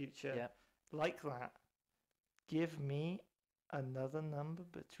to the Future. Yeah. Like that. Give me another number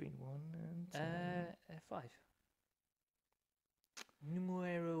between 1 and 10. 5.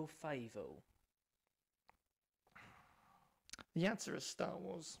 Numero 5. The answer is Star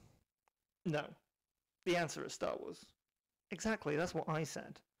Wars. No. The answer is Star Wars. Exactly, that's what I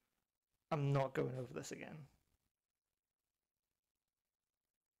said. I'm not going over this again.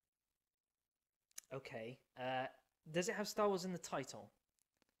 Okay. Does it have Star Wars in the title?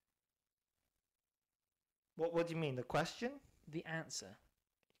 What do you mean? The question? The answer.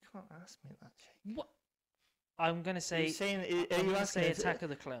 You can't ask me that, Jake. What? I'm gonna Are say. you saying, I'm are you gonna asking say if it- Attack of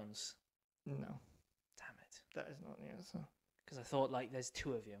the Clones. No, Damn it! that is not the answer. Because I thought like there's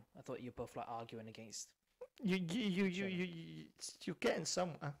two of you. I thought you both like arguing against. You're getting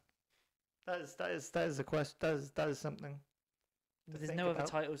somewhere. That is a question. That is something. to But there's think no other about.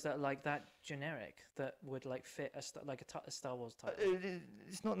 titles that are like that generic that would like fit a a Star Wars title.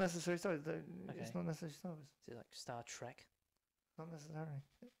 It's not necessary. Sorry, Okay. it's not necessary. Star Wars. Is it like Star Trek? Not necessary.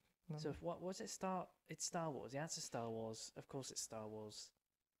 No. So if, what was it? It's Star Wars. The answer's Star Wars. Of course, it's Star Wars.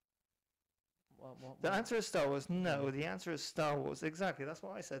 What The was it? answer is Star Wars. No, the answer is Star Wars. Exactly. That's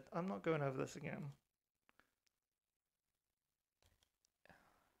what I said. I'm not going over this again.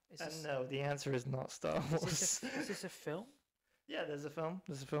 Is And this, no, the answer is not Star is Wars. this a film? Yeah, there's a film.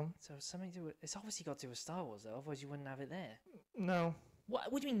 There's a film. So it's something to do with. It's obviously got to do with Star Wars, though. Otherwise, you wouldn't have it there. No, What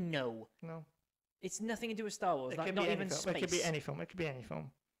do you mean no? no. It's nothing to do with Star Wars. It Like, could not be even any film. space. It could be any film. It could be any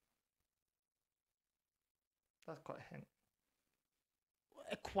film. That's quite a hint.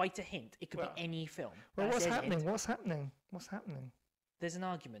 Quite a hint. It could Well- be any film. Well, That's what's a happening? hint. What's happening? What's happening? There's an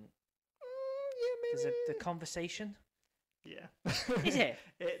argument. Yeah, There's maybe. the conversation. Yeah. Is it?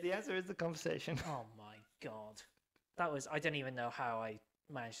 The answer is the conversation. Oh my god. That was. I don't even know how I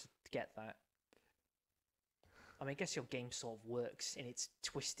managed to get that. I mean, I guess your game sort of works in its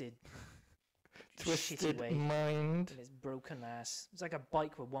twisted, shitty Twisted way. mind. In its broken ass. It's like a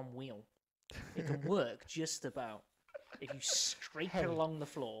bike with one wheel. It can work just about if you scrape Hey. it along the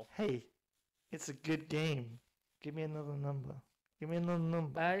floor. Hey, it's a good game. Give me another number. Give me another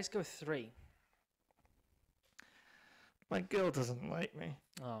number. Let's go 3. My girl doesn't like me.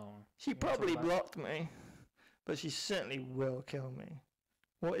 Oh. She You wanna talk probably about- blocked me, but she certainly will kill me.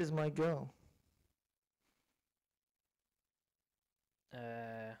 What is my goal?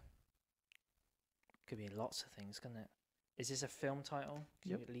 Could be lots of things, couldn't it? Is this a film title?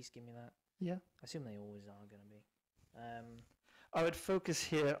 Can Yep. you at least give me that? Yeah. I assume they always are going to be. I would focus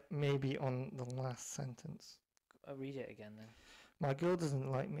here maybe on the last sentence. I'll read it again then. My girl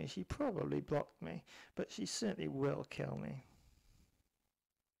doesn't like me. She probably blocked me, but she certainly will kill me.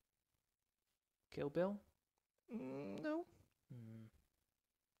 Kill Bill? No.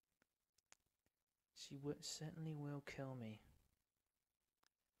 She certainly will kill me.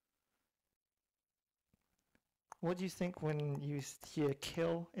 What do you think when you hear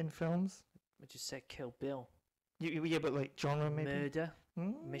kill in films? I just said Kill Bill. Yeah, but like genre maybe? Murder,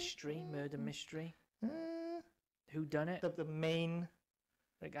 mystery, murder mystery. Uh, Who done it? the main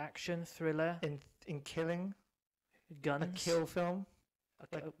Like action, thriller, in killing? guns. A kill film?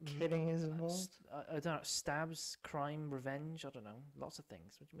 Okay, Like killing is involved? I don't know. Stabs, crime, revenge. I don't know. Lots of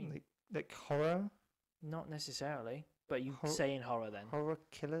things. What do you mean? Like horror? Not necessarily. But you say in horror then. Horror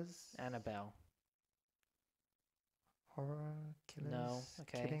killers? Annabelle. Horror killers? No.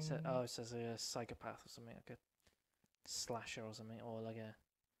 Okay. Killing? So, it says a psychopath or something, like a slasher or something, or like a.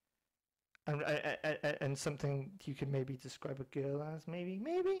 And something you could maybe describe a girl as, maybe,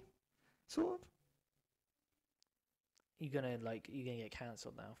 sort of. You're gonna get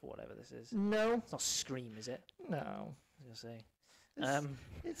cancelled now for whatever this is. No, It's not Scream, is it? no. I was gonna say.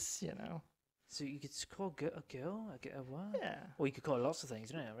 It's So you could call a girl a what? yeah, Or you could call it lots of things,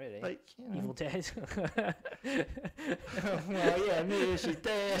 don't you? Really. like Evil Dead. well, yeah, maybe she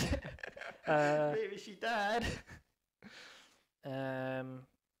dead. Maybe she died.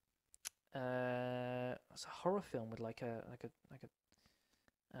 It's a horror film with like a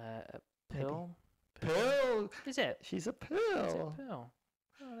pill. Pearl. Is it? She's a Is it a pearl. pill?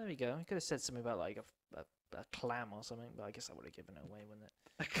 Oh, there we go. You could have said something about like a clam or something, but I guess I would have given it away, wouldn't it?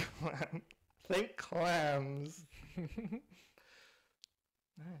 A clam. Think clams.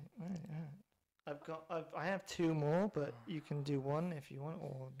 Right. I have two more, but you can do one if you want,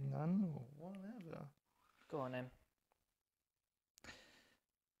 or none, or whatever. Go on then.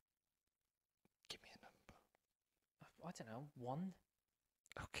 Give me a number. I don't know. One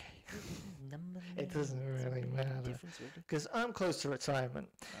Okay. number. It doesn't really matter. Difference, really. Because I'm close to retirement.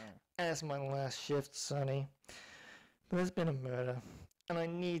 Oh. As my last shift, Sonny. But there's been a murder, and I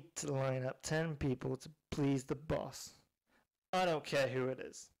need to line up 10 people to please the boss. I don't care who it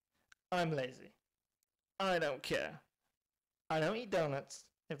is. I'm lazy. I don't care. I don't eat donuts,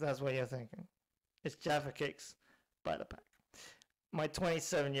 if that's what you're thinking. It's Jaffa cakes by the pack. My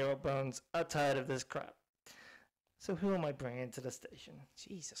 27-year-old bones are tired of this crap. So who am I bringing to the station?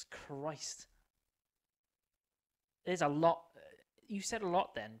 Jesus Christ. There's a lot. You said a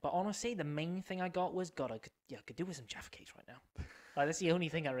lot then, but honestly, the main thing I got was, God, I could do with some Jaffa cakes right now. Like, that's the only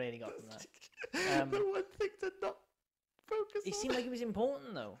thing I really got from that. The one thing to not focus It on. seemed like it was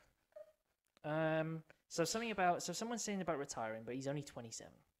important, though. So someone's saying about retiring, but he's only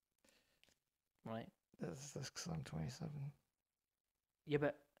 27. Right? That's because I'm 27. Yeah,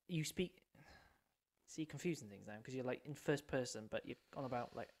 but you speak... See, confusing things now, because you're, like, in first person, but you're on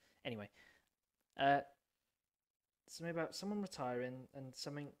about, like... Anyway. Something about someone retiring and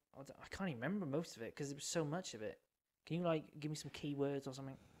something... I can't even remember most of it, because there was so much of it. Can you, like, give me some keywords or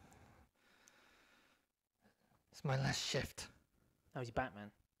something? It's my last shift. Oh, he's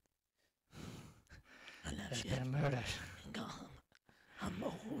Batman. There's been a murder. I'm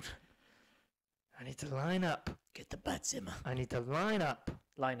old. I need to line up. Get the bats in. I need to line up.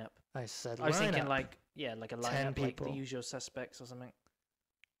 Line up. I said I was line thinking up. like a lineup, 10 like people. The Usual Suspects or something.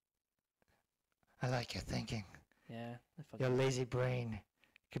 I like your thinking. Yeah. Your lazy brain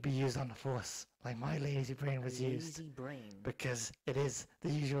could be used on the force, like my lazy brain was used. Lazy brain. Because it is the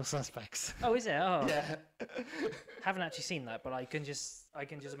Usual Suspects. Oh, is it? Oh, Yeah. haven't actually seen that, but I can just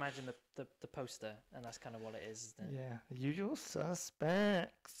imagine the poster, and that's kind of what it is, isn't it? Yeah. The Usual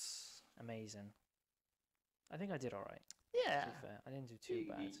Suspects. Amazing. I think I did all right. Yeah. To be fair, I didn't do too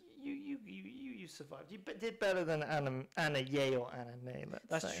bad. You survived. You did better than Anna Ye or Anna Nay.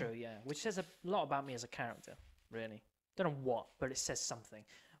 That's true, yeah. Which says a lot about me as a character, really. Don't know what, but it says something.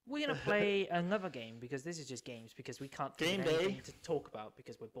 We're gonna play another game because this is just games because we can't think of Game day. anything to talk about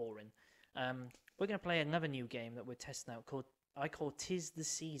because we're boring. We're gonna play another new game that we're testing out called Tis the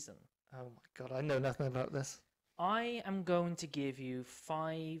Season. Oh my god, I know nothing about this. I am going to give you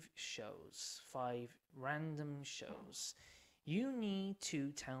 5 random shows. You need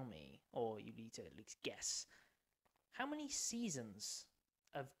to tell me, or you need to at least guess, how many seasons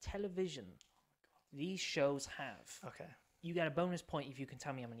of television these shows have. Okay. You get a bonus point if you can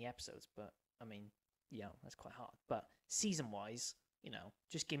tell me how many episodes, but I mean, yeah, that's quite hard. But season-wise,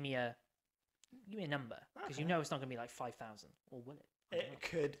 just give me a number because you know it's not going to be like 5,000, or will it? It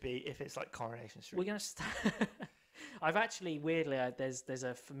could be if it's like Coronation Street. We're gonna start. I've actually weirdly there's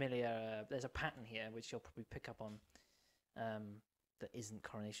a familiar there's a pattern here which you'll probably pick up on. that isn't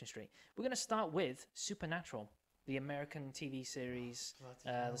Coronation Street. We're going to start with Supernatural, the American TV series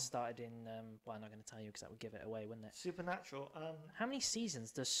that started in. Well, I'm not going to tell you because that would give it away, wouldn't it? Supernatural. How many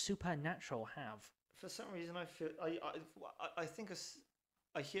seasons does Supernatural have? For some reason, I feel I think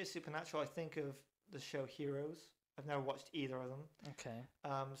I hear Supernatural. I think of the show Heroes. I've never watched either of them. Okay.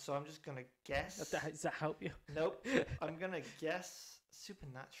 So I'm just gonna guess. Does that help you? Nope. I'm gonna guess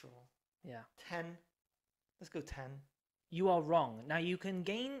Supernatural. Yeah. 10. Let's go 10. You are wrong. Now you can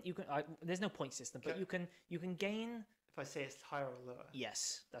gain. There's no point system, but Okay. you can gain. If I say it's higher or lower.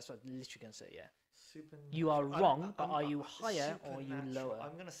 Yes, that's what I'm literally gonna say. Yeah. Supernatural. You are wrong, but are you higher or are you Supernatural. lower?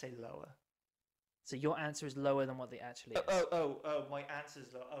 I'm gonna say lower. So your answer is lower than what they actually is. Oh! My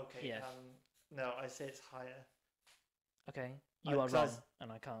answer's low. Okay. Yeah. No, I say it's higher. Okay. You are 'cause wrong,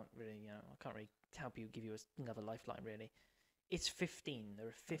 and I can't really help you. Give you another lifeline, really. It's 15. There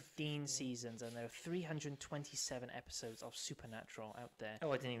are 15 seasons, and there are 327 episodes of Supernatural out there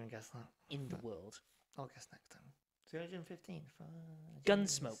Oh, I didn't even guess that. in the world. I'll guess next time. 315.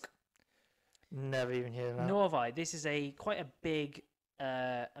 Gunsmoke. Never even heard of that. Nor have I. This is quite a big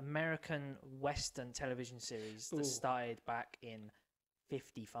American Western television series that Ooh. started back in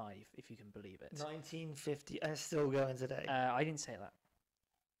 55, if you can believe it. 1950, and it's still going today. I didn't say that.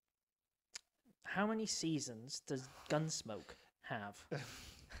 How many seasons does Gunsmoke have?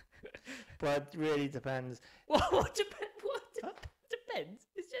 But it really depends. What depends?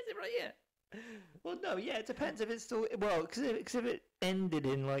 It says it right here. Well, no, yeah, it depends if it's still because if it ended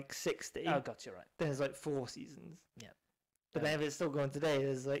in like 60, Oh, got you right. then there's like 4 seasons. Yeah. But then if it's still going today,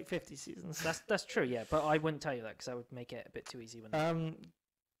 there's like 50 seasons. That's true, yeah. But I wouldn't tell you that because I would make it a bit too easy.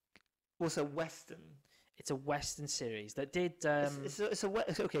 Also Western. It's a Western series that did.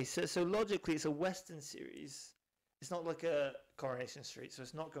 Okay. So logically, it's a Western series. It's not like a Coronation Street, so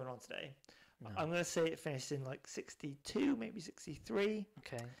it's not going on today. No. I'm gonna say it finished in like 62, maybe 63.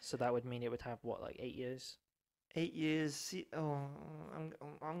 Okay, so that would mean it would have what, like 8 years? 8 years. I'm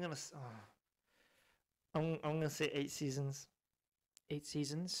gonna say 8 seasons. 8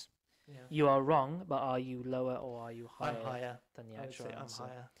 seasons. Yeah. You are wrong, but are you lower or are you higher, I'm higher than the I would actual say answer? I'm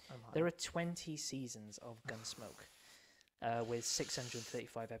higher. There are 20 seasons of Gunsmoke, with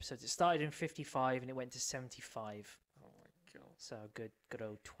 635 episodes. It started in 55 and it went to 75. Oh my god. So good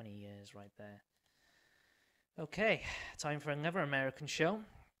old 20 years right there. Okay, time for another American show.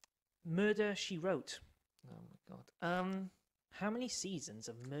 Murder, She Wrote. Oh my god. How many seasons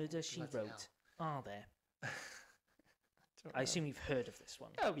of Murder, She Bloody Wrote are there? I assume you've heard of this one.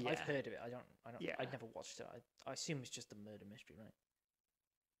 Oh, yeah. I've heard of it. I don't. Yeah. I've never watched it. I assume it's just a murder mystery, right?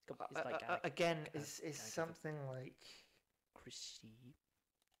 It's like again, Ag- it's Agatha something like Christie.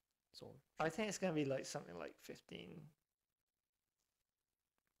 Sort of. I think it's gonna be like something like 15.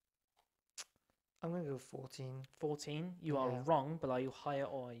 I'm gonna go 14. 14. You are Yeah. wrong, but are you higher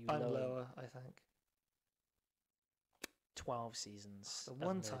or are you I'm lower? lower, I think. 12 seasons. The of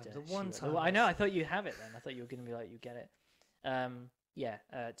one time, Murder, the She one Wrote. time Well, I I know. I s- thought you have it then. I thought you were going to be like, you get it.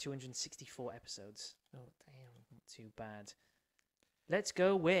 264 episodes. Oh damn. Not too bad. Let's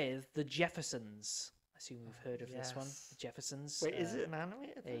go with The Jeffersons. I assume you've heard of this one. Yes. The Jeffersons. Wait, is it an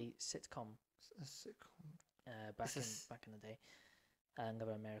animated thing? a sitcom A sitcom. back This in is- the day?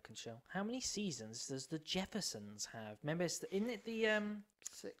 Another American show. How many seasons does The Jeffersons have? Remember, isn't it the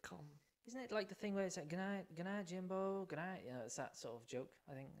Sitcom. Isn't it like the thing where it's like, good night, Jimbo, good night? You know, it's that sort of joke,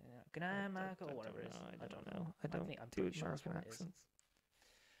 I think. You know, good night, Michael, or whatever it is. I don't know. I don't I'm do pretty sure that's American what it is. accents.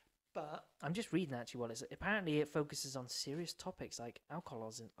 But I'm just reading actually what it is. Apparently, it focuses on serious topics like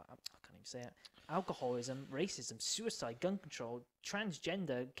alcoholism. I can't even say it. Alcoholism, racism, suicide, gun control,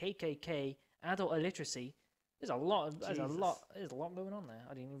 transgender, KKK, adult illiteracy. There's a lot. There's a lot going on there.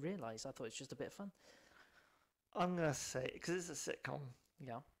 I didn't even realize. I thought it's just a bit of fun. I'm gonna say because it's a sitcom.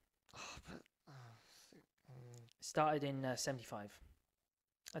 Yeah. Oh, but Started in 75.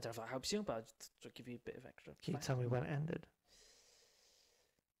 I don't know if that helps you, but I'll just give you a bit of extra. can you fact. tell me when it ended?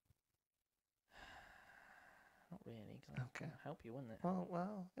 Not really. 'Cause Okay. that'd help you, wouldn't it?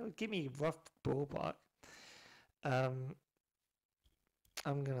 Well, it would give me a rough ballpark. I'm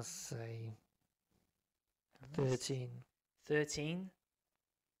gonna say 13. 13.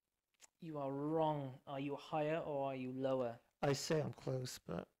 You are wrong. Are you higher or are you lower? I say I'm close,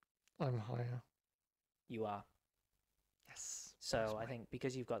 but I'm higher. You are. Yes. So I think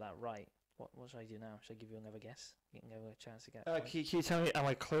because you've got that right, what should I do now? Should I give you another guess? You can go a chance to get. Can you tell me, am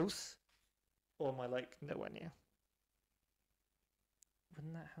I close, or am I like nowhere near?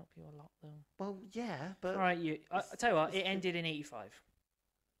 Wouldn't that help you a lot though? Well, yeah, but All right, I tell you what. It ended in 85.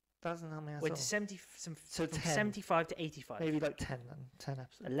 doesn't help me at Went all. to from 10. 75 to 85. Maybe like 10 then. 10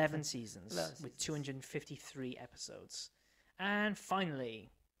 episodes. 11 seasons 11 with seasons. 253 episodes. And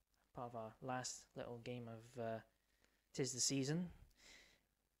finally, part of our last little game of Tis the Season,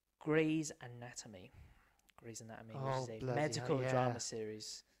 Grey's Anatomy. Grey's Anatomy, which Oh, is a bloody medical hell, yeah. drama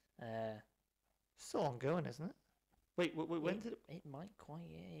series. Still ongoing, isn't it? Wait, when did it? It might quite.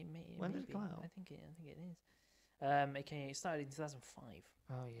 Yeah, When it did it may come be. out? I think it is. It started in 2005,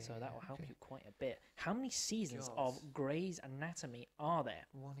 Oh yeah. so that will help okay. you quite a bit. How many seasons God. of Grey's Anatomy are there?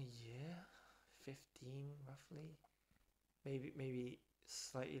 One a year, 15 roughly, maybe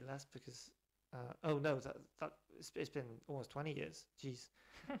slightly less because. Oh no, it's been almost 20 years. Jeez.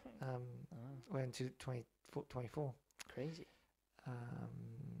 We're into 24. Crazy.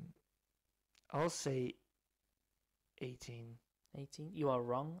 I'll say 18. 18. You are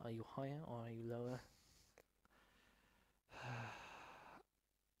wrong. Are you higher or are you lower?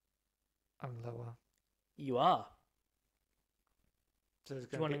 I'm lower. You are. So it's Do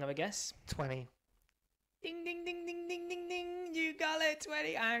you going want to be another guess? 20. Ding, ding, ding, ding, ding, ding, ding. You got it,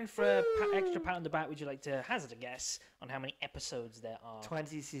 20. And for an extra pat on the back, would you like to hazard a guess on how many episodes there are?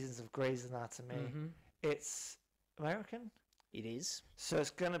 20 seasons of Grey's Anatomy. Mm-hmm. It's American, It is. so it's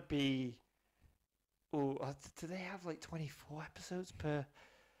gonna be. Oh, do they have like 24 episodes per?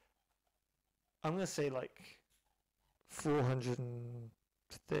 I'm gonna say like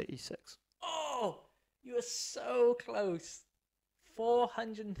 436. Oh, you are so close.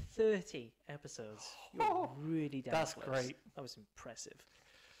 430 episodes. You're really damn That's close. great. That was impressive.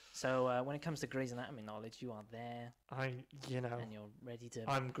 So when it comes to Grey's Anatomy knowledge, you are there And you're ready to.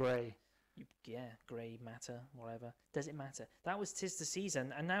 I'm Grey. Grey matter, whatever. Does it matter? That was 'Tis the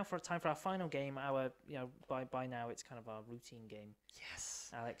Season, and now for time for our final game. By now it's kind of our routine game. Yes.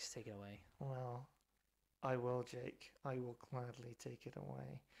 Alex, take it away. Well, I will, Jake. I will gladly take it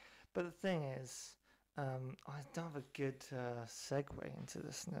away. But the thing is, I don't have a good segue into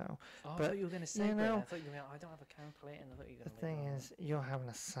this now. Oh, I But, thought you were going to say you know, I thought you were gonna, I don't have a calculator, and I thought you were The going to. thing is, you're having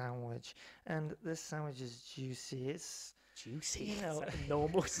a sandwich, and this sandwich is juicy. It's juicy. you know- It's a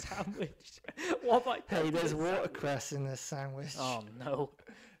normal sandwich. What have I done hey, to there's this sandwich? watercress in this sandwich. Oh no,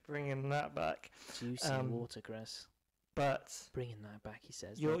 Bringing that back. juicy watercress. But Bringing that back, he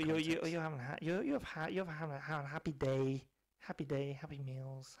says. you're No you're context. you're having a happy day, happy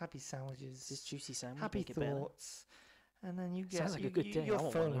meals, happy sandwiches, This juicy sandwich happy make it better. thoughts, and then you get Sounds like a good day. I your want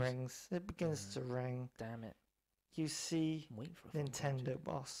one phone of those. rings. It begins to ring. Damn it! You see I'm waiting for a phone call, Nintendo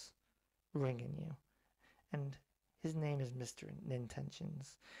boss ringing you, and his name is Mr.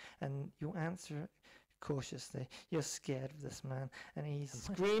 Nintentions, and you answer cautiously. You're scared of this man, and he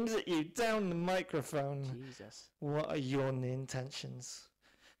screams at you down the microphone. Jesus. What are your intentions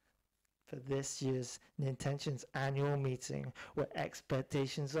for this year's Nintentions annual meeting, where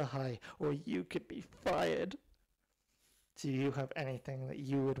expectations are high, or you could be fired? Do you have anything that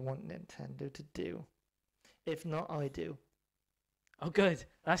you would want Nintendo to do? If not, I do. Oh, good.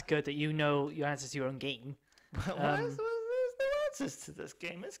 That's good that you know your answers to your own game. Well, there's no answers to this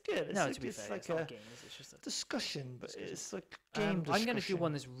game. It's good. It's No, like, to be it's fair, like it's not a a game. It's just a discussion, but discussion. it's like game discussion. I'm going to do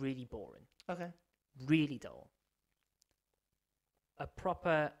one that's really boring, Okay. really dull. A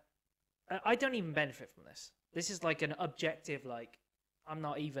proper. I don't even benefit from this. This is like an objective. Like, I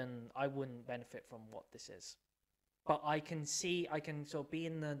wouldn't benefit from what this is, but I can sort of be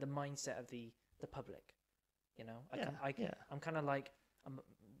in the mindset of the public. You know, I'm kind of like,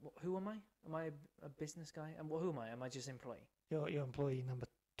 who am I? Am I a business guy? And who am I? Am I just employee? You're employee number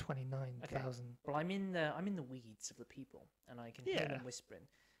 29,000. Well, I'm in the weeds of the people, and I can hear them whispering.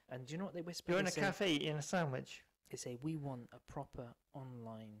 And do you know what they whisper? You're in They a say- cafe eating a sandwich. They say we want a proper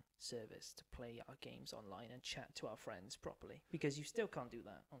online service to play our games online and chat to our friends properly, because you still can't do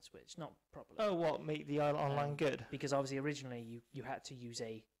that on Switch, not properly. Oh, what? Make the online good? Because obviously originally you had to use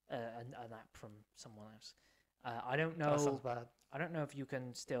an app from someone else. I don't know. That sounds bad. I don't know if you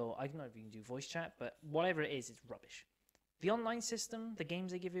can still. I don't know if you can do voice chat, but whatever it is, it's rubbish. The online system, the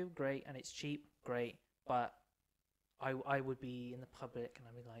games they give you, great, and it's cheap, great. But I would be in the public and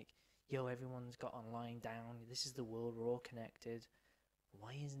I'd be like, yo, everyone's got online down. This is the world. We're all connected.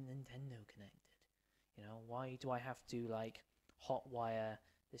 Why isn't Nintendo connected? You know, why do I have to like hotwire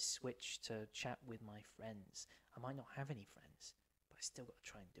the Switch to chat with my friends? I might not have any friends, but I still got to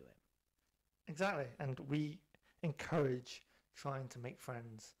try and do it. Exactly. And we encourage trying to make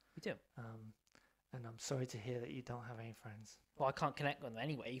friends. We do. And I'm sorry to hear that you don't have any friends. Well, I can't connect with them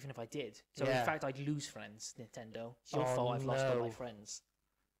anyway, even if I did. So Yeah. in fact, I'd lose friends. Nintendo, it's your Oh, fault. I've lost all my no. friends.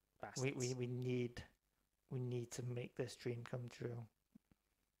 Bastards. We need to make this dream come true.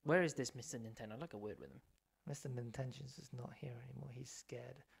 Where is this Mr. Nintendo? I'd like a word with him. Mr. Nintentions is not here anymore. He's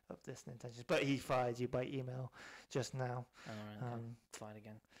scared of this Nintendo. But he fired you by email just now. Oh, right, okay. Fine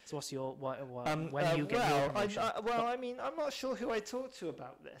again. So what's your when you get your well, promotion? I mean, I'm not sure who I talked to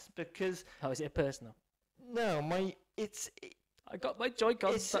about this because Oh, is it personal? no, I got my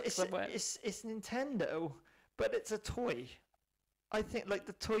Joy-Con stuck somewhere. It's Nintendo, but it's a toy. I think like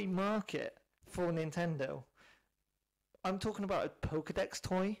the toy market for Nintendo. I'm talking about a Pokédex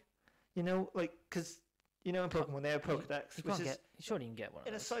toy, you know, like because you know in Pokemon they have Pokédex, You which can't is surely you can get one.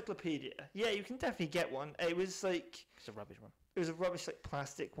 an Of those. encyclopedia. Yeah, you can definitely get one. It was like It's a rubbish one. it was a rubbish like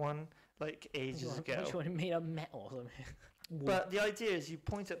plastic one, like ages ago. Which one made of metal or something? But the idea is you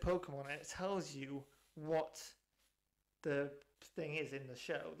point at Pokemon and it tells you what the thing is in the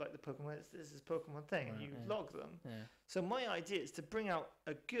show. Like the Pokemon, this is Pokemon thing, and Right, you yeah. log them. Yeah. So my idea is to bring out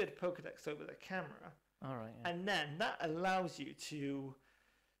a good Pokedex over the camera, All right. Yeah. and then that allows you to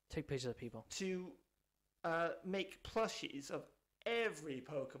Take pictures of people. make plushies of every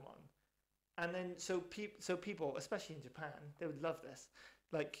Pokemon, and then so people, especially in Japan, they would love this.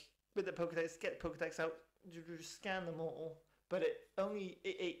 Like with the Pokedex, get the Pokedex out, you just scan them all, but it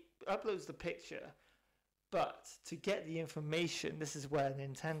uploads the picture. But to get the information, this is where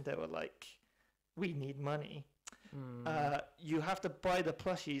Nintendo are like, we need money. You have to buy the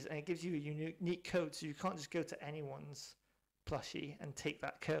plushies, and it gives you a unique code, so you can't just go to anyone's plushie and take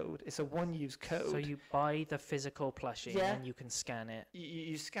that code. It's a one-use code. So you buy the physical plushie Yeah. and then you can scan it.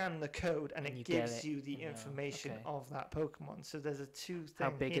 You scan the code, and And you it get gives it. you the Yeah, information okay. of that Pokemon. So there's a two thing.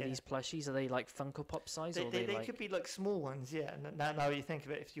 How big here. are these plushies? Are they like Funko Pop size, or They like? could be like small ones, yeah. Now you think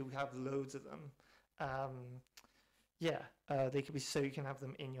of it, if you have loads of them, they could be so you can have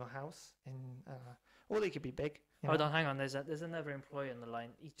them in your house, or they could be big. you Hold know. on, hang on. There's another employee on the line.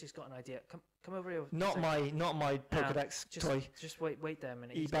 He's just got an idea. Come over here. Not my Pokedex toy. Just wait there a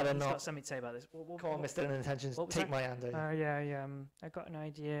minute. You He's better got not. something to say about this. Come on, Mr. Unintentions, what was take that? my hand. Yeah. I got an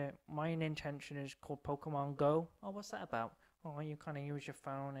idea. My intention is called Pokemon Go. Oh, what's that about? Oh, you kind of use your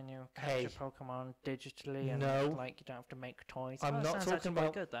phone and you Hey. capture Pokemon digitally, and No. like you don't have to make toys. I'm not Sounds talking actually very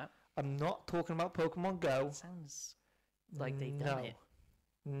about- good. That I'm not talking about Pokemon Go. sounds like they've done it.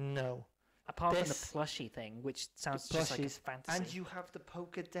 No. Apart from the This- plushie thing, which sounds The just like a plushies, fantasy. And you have the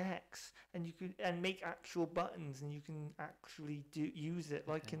Pokedex, and you can make actual buttons, and you can actually use it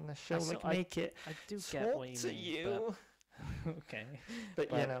like Okay. in the show, So like I make it I do talk get what you to mean. you. But, okay. But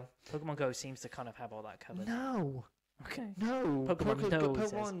but- you know, Pokemon Go seems to kind of have all that covered. no. Okay. No, Pokemon No, he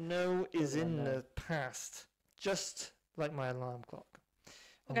says. Pokemon No is Pokemon in No. the past, just like my alarm clock.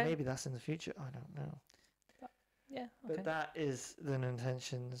 Or Okay. maybe that's in the future. I don't know. Yeah. But Okay. that is the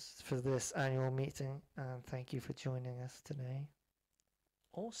intentions for this annual meeting, and thank you for joining us today.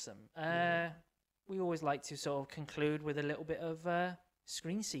 Awesome. Yeah. We always like to sort of conclude with a little bit of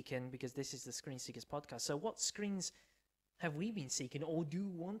screen seeking, because this is the Screen Seekers podcast. So, what screens have we been seeking, or do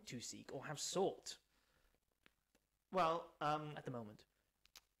want to seek, or have sought Well, at the moment?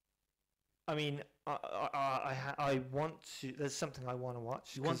 I mean, I want to. There's something I want to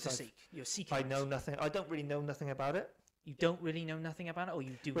watch. You want to 'cause seek. You're seeking. I it. know nothing. I don't really know nothing about it, You don't really know nothing about it, or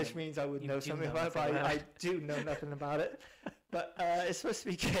you do. which know? means I would you know do something know about it. nothing But about I it. do know nothing about it. But it's supposed to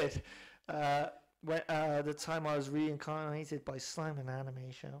be good. When the time I was reincarnated by Slime, an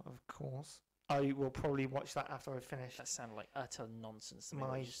anime show, of course. I will probably watch that after I finish. That sounded like utter nonsense to me. My-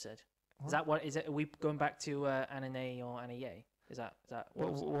 What you just said. What? Is that what? Is it? Are we going back to Anime or Anaye? Is that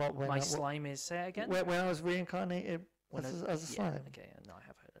what was- When my slime is? Say it again. when I was reincarnated When as I- a slime. Yeah, okay, no, I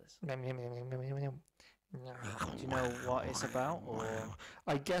have heard of this. Do Do you know what it's about, or?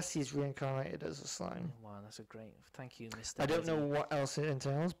 I guess he's reincarnated as a slime. Wow, that's a great. Thank you, Mr. I don't know Busy. what else it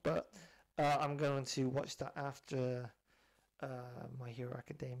entails, but I'm going to watch that after My Hero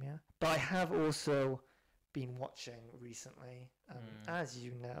Academia. But I have also been watching recently, as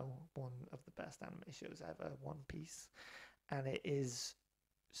you know, one of the best anime shows ever, One Piece, and it is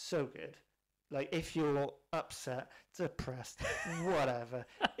so good. Like, if you're upset, depressed, whatever,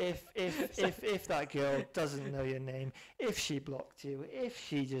 if that girl doesn't know your name, if she blocked you, if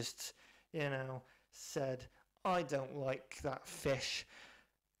she just, said, I don't like that fish,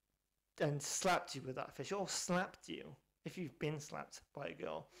 and slapped you with that fish, or slapped you, if you've been slapped by a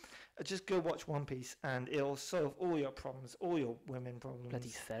girl, just go watch One Piece, and it'll solve all your problems, all your women problems. Bloody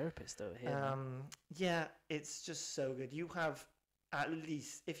therapist over here. man. Yeah, it's just so good. You have at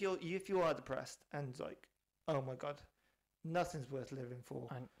least, if you are depressed and like, oh my god, nothing's worth living for,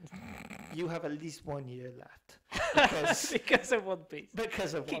 you have at least 1 year left Because of One Piece.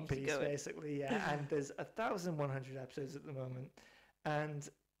 because of One Keeps Piece, going. basically. Yeah, and there's 1,100 episodes at the moment, and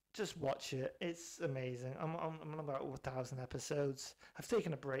just watch it. It's amazing. I'm on about 1,000 episodes. I've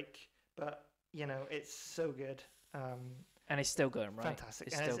taken a break, but it's so good. And it's still going, right? fantastic.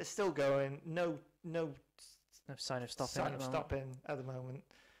 It's still going. No sign of stopping. Sign of stopping at the moment.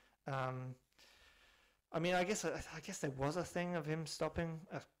 I mean, I guess there was a thing of him stopping,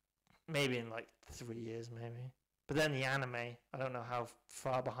 maybe in like 3 years, maybe. But then the anime, I don't know how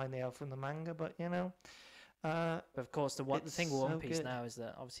far behind they are from the manga, but you know. But of course, the thing with One Piece good. now is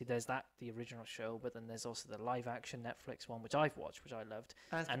that obviously there's the original show, but then there's also the live action Netflix one, which I've watched, which I loved,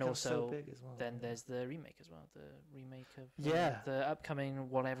 and also so big as well. Then there's the remake as well, the remake of the upcoming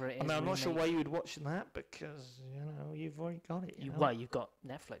whatever it is. I mean, I'm not sure remake. why you would watch that because you know you've already got it. Well, you've got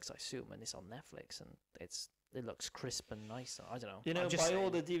Netflix, I assume, and it's on Netflix, and it looks crisp and nice. I don't know. You know, buy all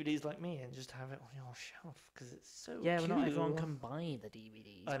the DVDs like me and just have it on your shelf because it's so. Yeah, cute. well, not everyone can buy the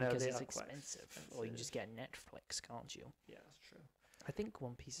DVDs because it's expensive. Or you can just get Netflix, can't you? Yeah, that's true. I think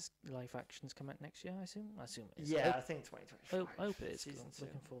One Piece's live actions come out next year. I assume it is. Yeah, I think 2025. I hope it is. Season I'm 2.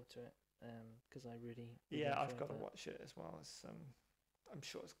 looking forward to it. Because I really. Yeah, I've got to watch it as well. It's I'm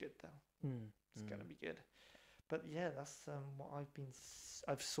sure it's good though. It's gonna be good. But yeah, that's what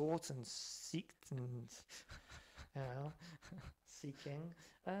I've sought and seeked and you know seeking.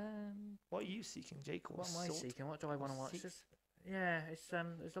 What are you seeking, Jake? What am I seeking? What do I want to watch? Yeah, it's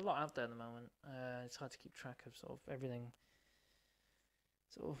there's a lot out there at the moment. It's hard to keep track of sort of everything.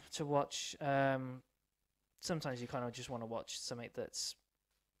 Sort of to watch. Sometimes you kind of just want to watch something that's,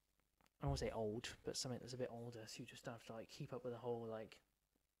 I don't want to say old, but something that's a bit older, so you just have to like keep up with the whole like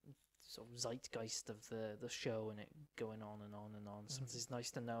sort of zeitgeist of the show and it going on and on and on. Sometimes it's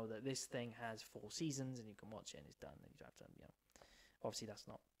nice to know that this thing has 4 seasons and you can watch it and it's done. And you don't have to, you know, obviously that's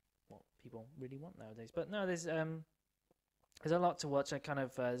not what people really want nowadays. But no, there's a lot to watch.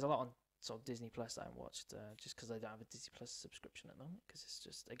 There's a lot on sort of Disney Plus that I haven't watched just because I don't have a Disney Plus subscription at the moment because it's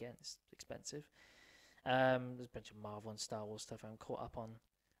just, again, it's expensive. There's a bunch of Marvel and Star Wars stuff I'm caught up on.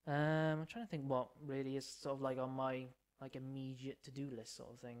 I'm trying to think what really is sort of like on my like immediate to-do list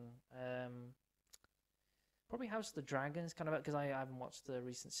sort of thing. Probably House of the Dragon is kind of, because I haven't watched the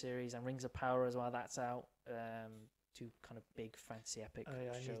recent series, and Rings of Power as well. That's out. 2 kind of big fantasy epic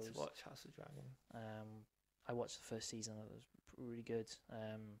shows. I need to watch House of Dragon. I watched the first season. It was really good.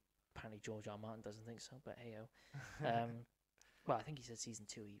 Apparently George R. Martin doesn't think so, but hey-o. Well, I think he said season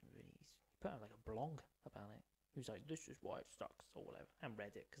 2 even really. He put out like a blog about it. He was like, this is why it sucks or whatever. I haven't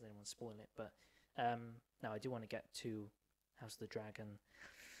read it because I didn't want to spoil it. But no, I do want to get to House of the Dragon,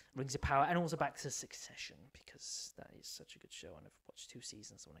 Rings of Power, and also back to Succession because that is such a good show. And I've watched 2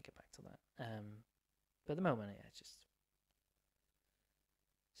 seasons, so I want to get back to that. But at the moment, yeah, just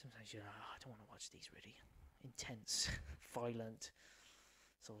sometimes you're like, I don't want to watch these really intense, violent,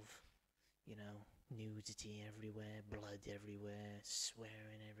 sort of, you know, nudity everywhere, blood everywhere,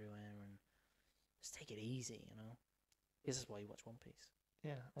 swearing everywhere, and just take it easy, you know. This is why you watch One Piece.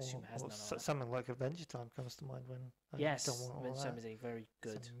 Yeah, or something like Adventure Time comes to mind when. Yes, Adventure Time is a very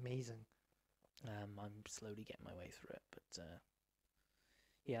good. It's amazing. I'm slowly getting my way through it, but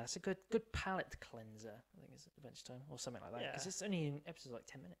yeah, it's a good palate cleanser. I think it's Adventure Time or something like that because it's only in episodes like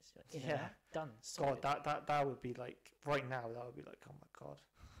 10 minutes. Like, done. God, that would be like right now. That would be like, oh my god,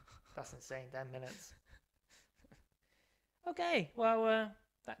 that's insane. 10 minutes. Okay, well,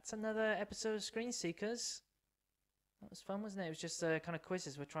 that's another episode of Screen Seekers. That was fun, wasn't it? It was just kind of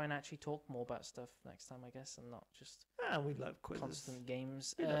quizzes. We're trying to actually talk more about stuff next time, I guess, and not just we love quizzes. Constant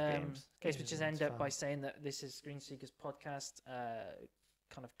games. We love games. Okay, so we just end up by saying that this is Screen Seekers podcast,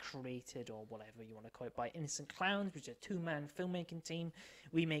 kind of created or whatever you want to call it by Innocent Clowns, which is a 2-man filmmaking team.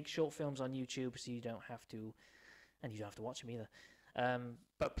 We make short films on YouTube, so you don't have to, and you don't have to watch them either.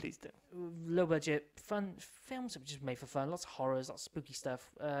 But please do. Low budget, fun films that are just made for fun. Lots of horrors, lots of spooky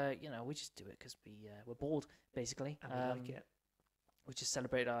stuff. You know, we just do it because we're bored, basically. And we like it. We just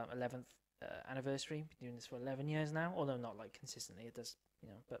celebrated our 11th anniversary. Been doing this for 11 years now, although not like consistently. It does, you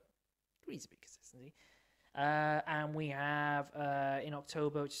know, but reasonably consistently. And we have in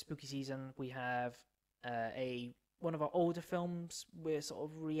October, which is spooky season, we have one of our older films we're sort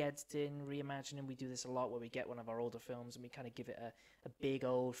of re-editing, reimagining. We do this a lot where we get one of our older films and we kind of give it a big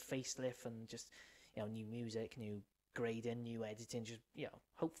old facelift and just, you know, new music, new grading, new editing, just, you know,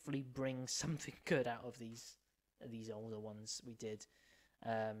 hopefully bring something good out of these older ones we did.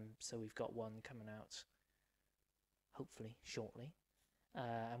 So we've got one coming out hopefully shortly.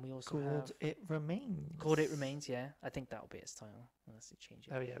 And we also Called It Remains. Called It Remains, yeah. I think that'll be its title, unless they change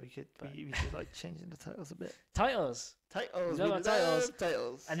it. Oh yeah, we could like changing the titles a bit. Titles. We love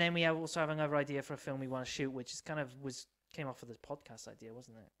titles. And then we also have another idea for a film we want to shoot, which is came off of this podcast idea,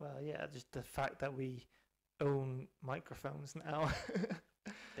 wasn't it? Well, yeah, just the fact that we own microphones now.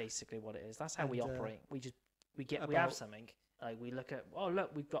 Basically, what it is. That's how we operate. We have something. Like we look at, oh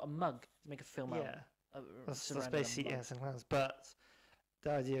look, we've got a mug to make a film out. That's surrounding basically them. anything else. But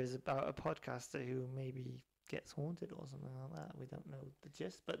the idea is about a podcaster who maybe gets haunted or something like that. We don't know the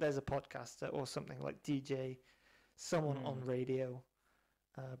gist, but there's a podcaster or something like DJ, someone on radio,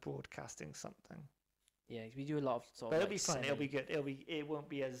 broadcasting something. Yeah, 'cause we do a lot of sort But of it'll like be fun. It'll semi, be good. It won't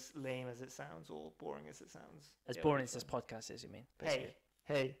be as lame as it sounds or boring as it sounds. as It'll be boring as this fun. podcast is. You mean? Basically.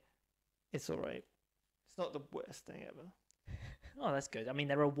 Hey, it's all right. It's not the worst thing ever. Oh, that's good. I mean,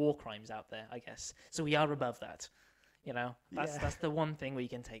 there are war crimes out there, I guess. So we are above that. You know, that's the one thing we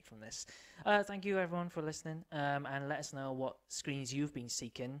can take from this. Thank you everyone for listening. And let us know what screens you've been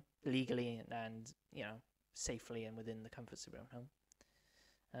seeking legally and you know safely and within the comforts of your own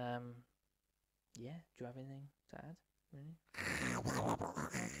home. Yeah. Do you have anything to add? Really?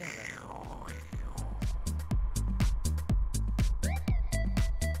 Okay then.